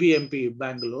BBMP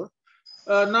Bangalore.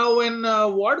 Now, when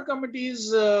ward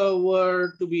committees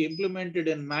were to be implemented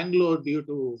in Mangalore due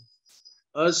to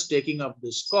us taking up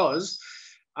this cause,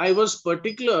 I was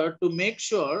particular to make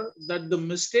sure that the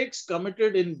mistakes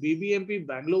committed in BBMP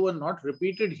Bangalore were not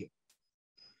repeated here,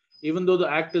 even though the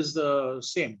act is the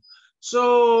same.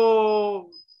 So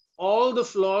all the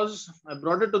flaws, I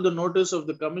brought it to the notice of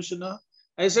the commissioner.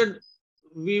 I said,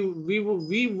 we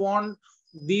want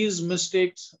these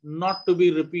mistakes not to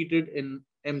be repeated in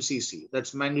MCC,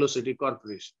 that's Mangalore City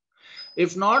Corporation.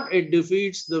 If not, it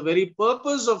defeats the very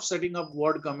purpose of setting up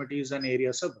ward committees and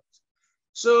area suburbs.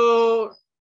 So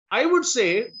I would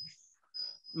say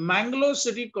Mangalore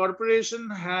City Corporation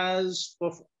has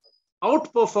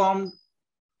outperformed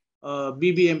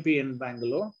BBMP in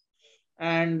Bangalore.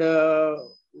 And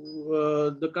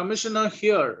the commissioner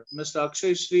here, Mr.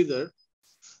 Akshay Sridhar,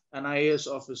 an IAS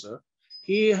officer,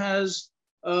 he has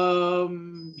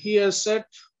set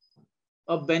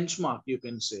a benchmark, you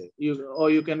can say, or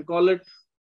you can call it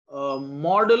a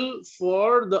model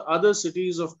for the other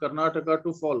cities of Karnataka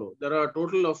to follow. There are a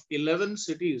total of 11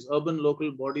 cities, urban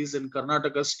local bodies in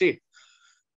Karnataka state.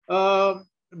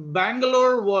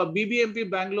 Bangalore, BBMP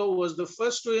Bangalore was the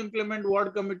first to implement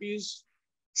ward committees.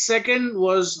 Second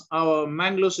was our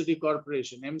Mangalore City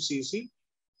Corporation, MCC.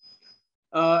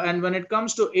 And when it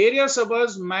comes to area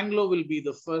sabhas, Mangalore will be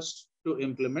the first to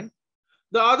implement.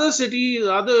 The other cities,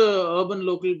 other urban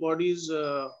local bodies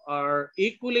are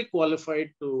equally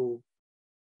qualified to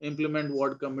implement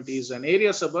ward committees and area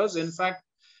sabhas. In fact,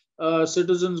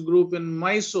 Citizens Group in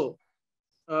Mysore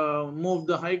moved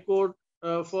the High Court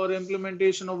for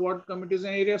implementation of ward committees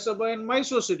and area sabha in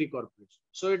Mysore City Corporation.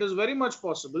 So it is very much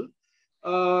possible.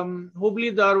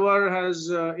 Hubli Dharwar has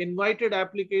invited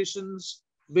applications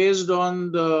based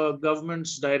on the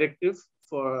government's directive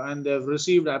and they've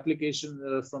received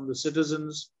application from the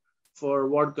citizens for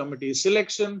ward committee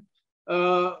selection.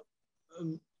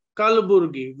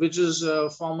 Kalaburgi, which is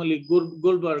formerly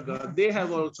Gulbarga, they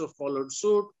have also followed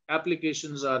suit.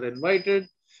 Applications are invited.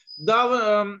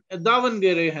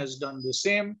 Davangere has done the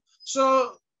same.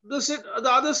 So the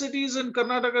other cities in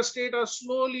Karnataka state are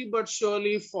slowly but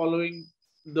surely following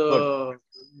the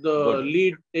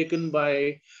lead taken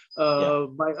by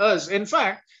us. In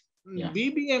fact,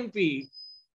 BBMP,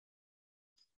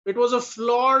 it was a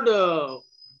flawed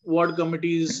ward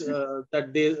committees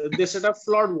that they set up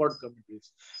flawed ward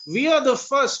committees. We are the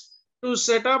first to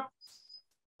set up,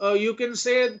 you can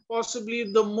say possibly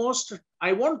the most,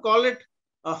 I won't call it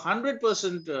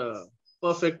 100%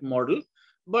 perfect model,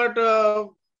 but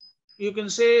you can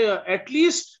say at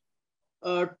least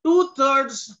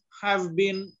 2/3 have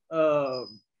been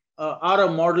are a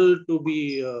model to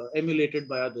be emulated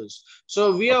by others.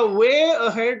 So we are way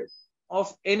ahead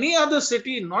of any other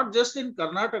city, not just in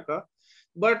Karnataka,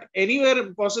 but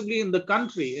anywhere possibly in the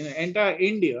country, in entire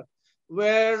India,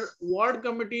 where ward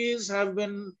committees have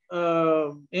been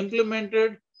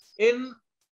implemented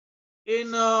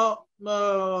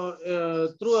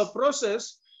through a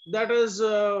process that has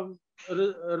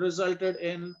resulted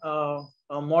in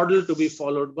a model to be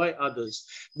followed by others.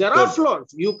 There are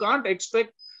flaws. You can't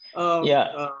expect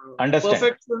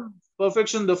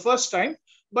perfection the first time.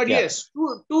 But yes,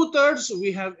 2/3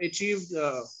 we have achieved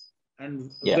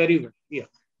and very well. Yeah.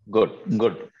 Good.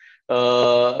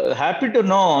 Happy to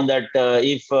know that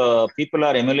if people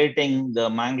are emulating the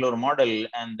Mangalore model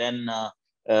and then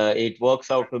it works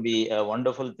out to be a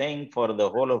wonderful thing for the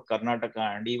whole of Karnataka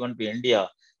and even to India.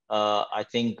 I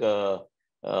think,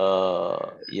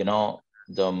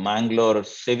 the Mangalore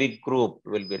Civic Group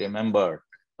will be remembered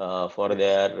for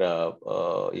their,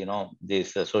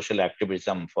 this social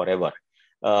activism forever.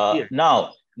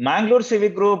 Now, Mangalore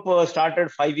Civic Group started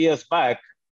 5 years back.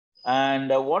 And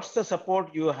what's the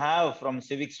support you have from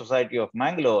Civic Society of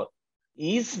Mangalore?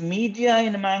 Is media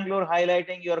in Mangalore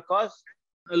highlighting your cause?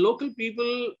 Local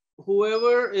people,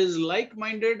 whoever is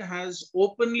like-minded, has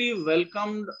openly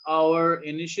welcomed our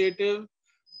initiative,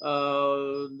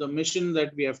 the mission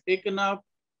that we have taken up,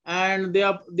 and they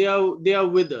are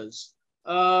with us.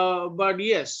 But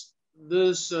yes,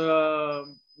 this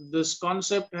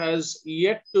concept has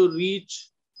yet to reach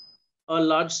a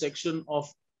large section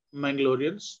of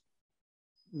Mangaloreans.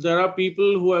 There are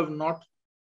people who have not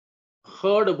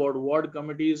heard about ward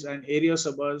committees and area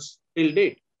sabhas till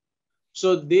date.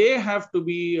 So they have to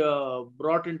be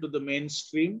brought into the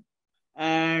mainstream,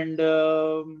 and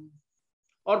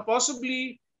or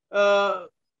possibly, I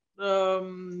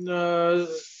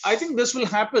think this will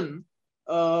happen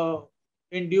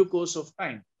in due course of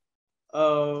time.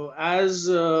 As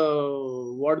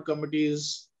ward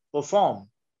committees perform,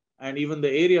 and even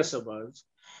the area sabhas,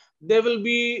 there will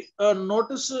be a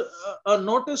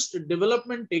noticed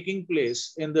development taking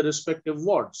place in the respective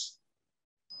wards.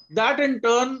 That in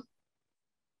turn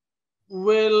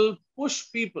will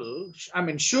push people,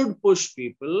 should push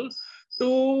people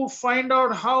to find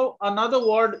out how another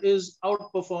ward is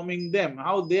outperforming them,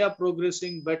 how they are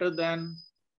progressing better than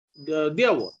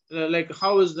their ward. Like,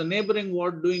 how is the neighboring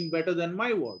ward doing better than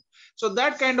my ward? So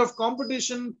that kind of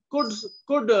competition could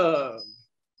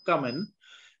come in.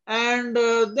 And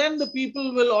then the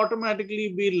people will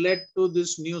automatically be led to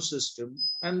this new system,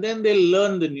 and then they'll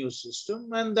learn the new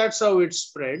system, and that's how it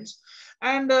spreads.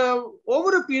 And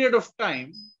over a period of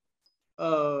time,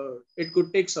 it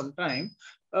could take some time,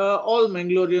 all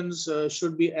Mangaloreans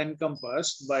should be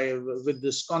encompassed with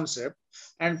this concept,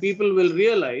 and people will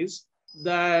realize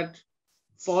that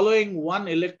following one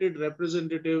elected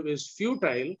representative is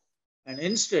futile, and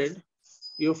instead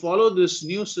you follow this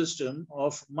new system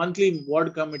of monthly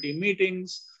ward committee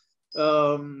meetings,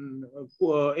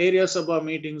 area sabha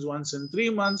meetings once in 3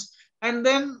 months, and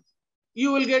then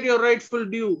you will get your rightful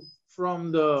due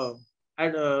from the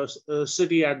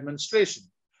city administration.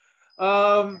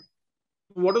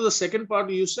 What is the second part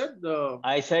you said?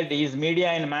 I said, is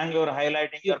media in Mangalore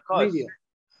highlighting your cause?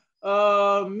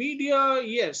 Media,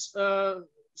 yes.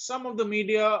 Some of the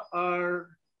media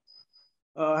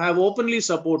have openly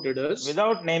supported us.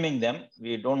 Without naming them,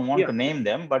 we don't want to name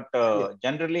them, but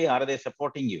generally, are they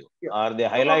supporting you? Are they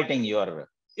highlighting your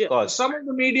cause? Some of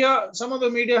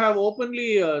the media have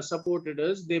openly supported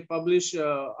us. They publish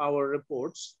our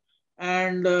reports,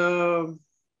 and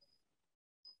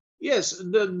yes,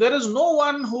 there is no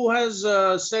one who has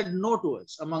said no to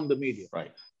us among the media.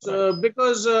 Right. So,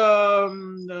 because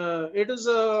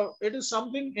it is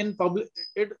something in public.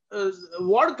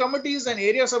 Ward committees and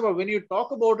area sabha, when you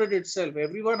talk about it itself,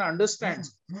 everyone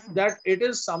understands that it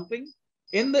is something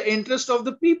in the interest of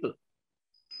the people.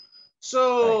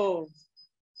 So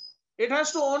it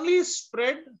has to only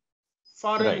spread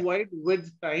far and wide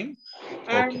with time,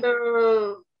 and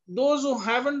those who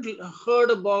haven't heard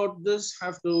about this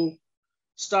have to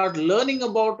start learning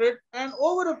about it, and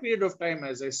over a period of time,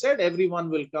 as I said, everyone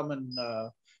will come and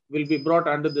will be brought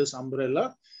under this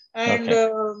umbrella. And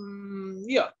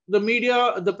the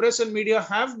press and media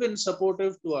have been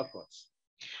supportive to our cause.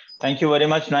 Thank you very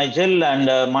much, Nigel.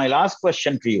 And my last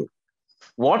question to you: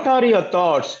 what are your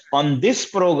thoughts on this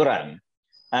program,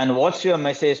 and what's your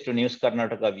message to News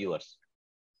Karnataka viewers?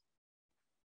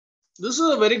 This is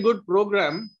a very good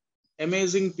program.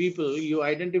 Amazing people. You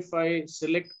identify,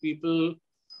 select people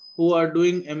who are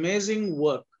doing amazing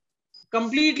work,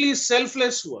 completely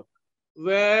selfless work,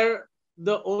 where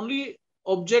the only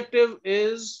objective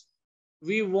is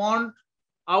we want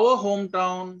our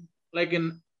hometown, like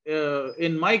in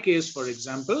my case, for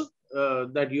example,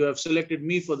 that you have selected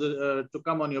me for to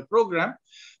come on your program.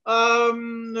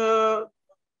 Our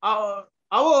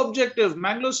objective,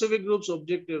 Mangalore Civic Group's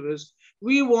objective is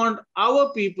we want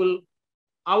our people,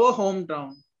 our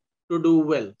hometown to do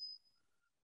well.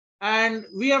 And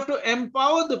we have to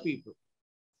empower the people.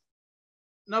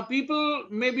 Now, people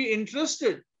may be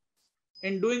interested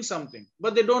in doing something,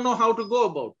 but they don't know how to go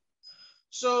about it.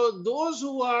 So those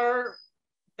who are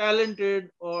talented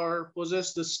or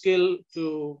possess the skill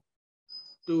to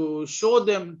show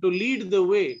them, to lead the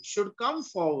way, should come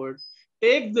forward,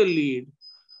 take the lead,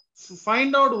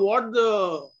 find out what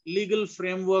the legal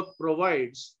framework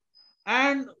provides,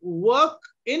 and work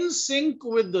in sync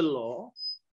with the law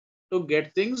to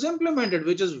get things implemented,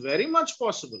 which is very much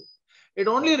possible. It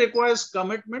only requires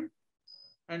commitment,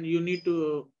 and you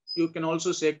can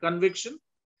also say conviction.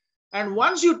 And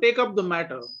once you take up the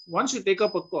matter, once you take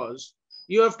up a cause,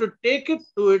 you have to take it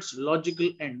to its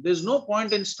logical end. There's no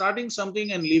point in starting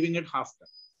something and leaving it half done.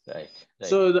 Right.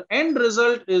 So the end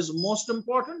result is most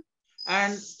important.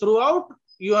 And throughout,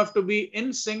 you have to be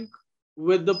in sync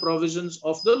with the provisions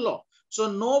of the law. So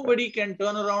nobody can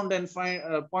turn around and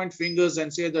point fingers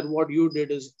and say that what you did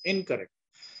is incorrect.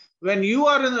 When you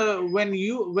are when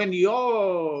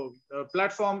your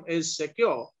platform is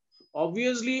secure,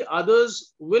 obviously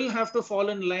others will have to fall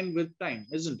in line with time,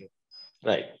 isn't it?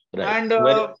 Right. And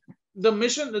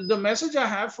the message I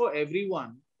have for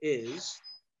everyone is,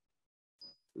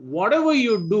 whatever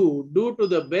you do to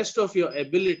the best of your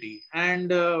ability.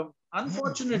 And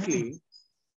unfortunately,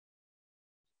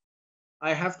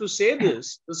 I have to say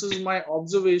this is my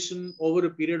observation over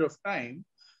a period of time,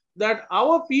 that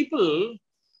our people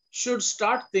should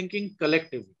start thinking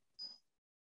collectively.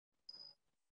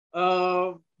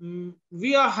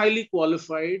 We are highly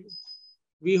qualified,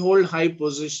 we hold high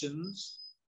positions,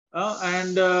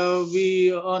 and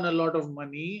we earn a lot of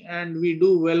money, and we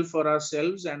do well for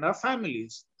ourselves and our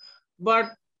families.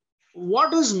 But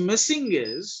what is missing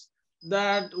is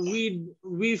that we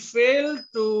fail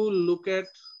to look at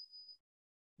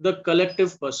the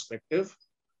collective perspective,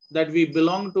 that we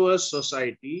belong to a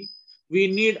society. We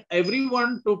need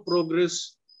everyone to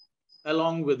progress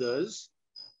along with us.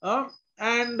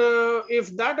 And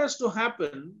if that has to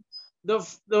happen,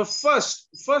 the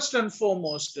first and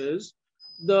foremost is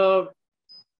the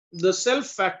self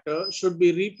factor should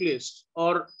be replaced,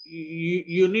 or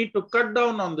you need to cut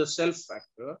down on the self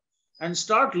factor and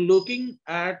start looking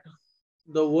at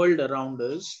the world around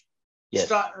us. Yes.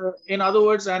 In other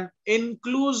words, an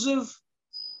inclusive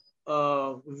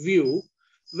view,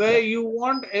 where you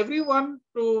want everyone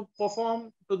to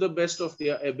perform to the best of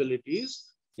their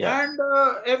abilities. And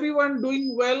everyone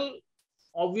doing well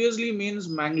obviously means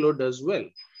Mangalore does well.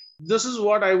 this is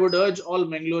what I would urge all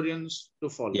Mangaloreans to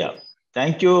follow. Yeah.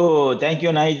 Thank you,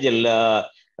 Nigel.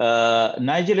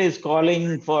 Nigel is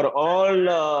calling for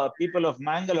all people of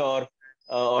Mangalore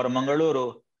or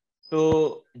Mangaluru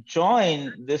to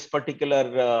join this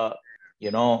particular,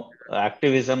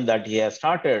 activism that he has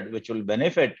started, which will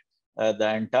benefit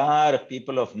the entire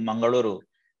people of Mangaluru.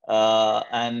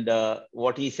 And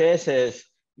what he says is,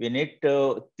 we need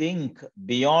to think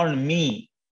beyond me,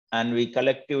 and we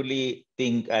collectively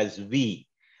think as we.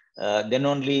 Then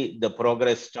only the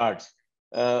progress starts.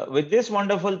 With these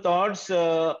wonderful thoughts,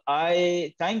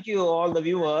 I thank you all the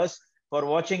viewers for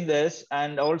watching this,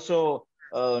 and also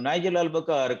Nigel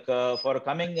Albuquerque for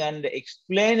coming and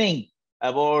explaining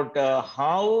about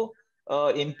how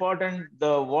important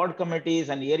the ward committees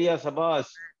and area sabhas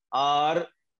are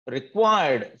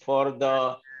required for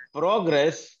the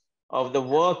progress of the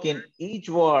work in each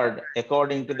ward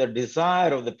according to the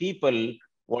desire of the people,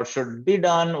 what should be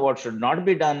done, what should not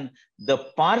be done, the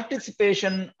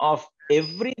participation of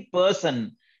every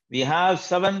person. We have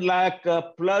 7 lakh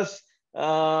plus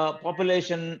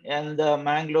population in the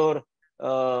Mangalore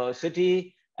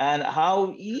city, and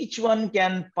how each one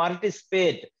can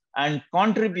participate and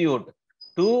contribute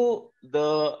to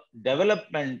the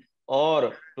development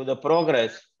or to the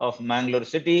progress of Mangalore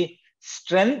city,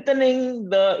 strengthening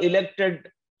the elected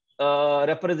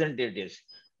representatives.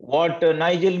 What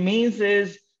Nigel means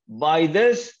is, by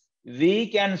this, we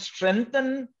can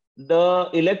strengthen the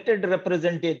elected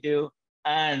representative,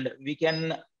 and we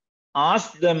can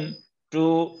ask them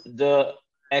to the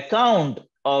account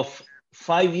of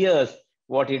 5 years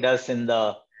what he does in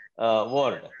the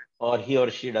ward, or he or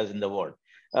she does in the ward.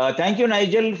 Thank you,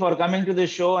 Nigel, for coming to the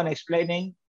show and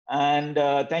explaining. And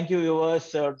thank you,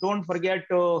 viewers. Don't forget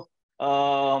to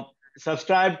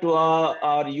subscribe to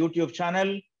our YouTube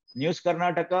channel, News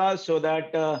Karnataka, so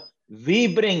that we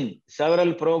bring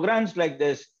several programs like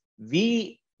this.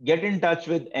 We get in touch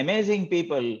with amazing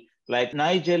people like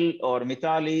Nigel or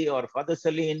Mithali or Father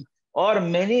Saleen, or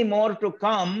many more to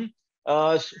come,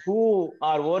 who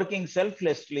are working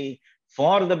selflessly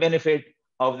for the benefit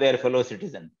of their fellow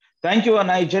citizen. Thank you,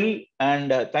 Nigel,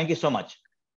 and thank you so much.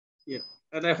 Yeah,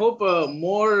 and I hope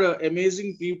more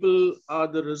amazing people are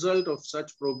the result of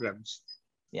such programs.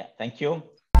 Yeah, thank you.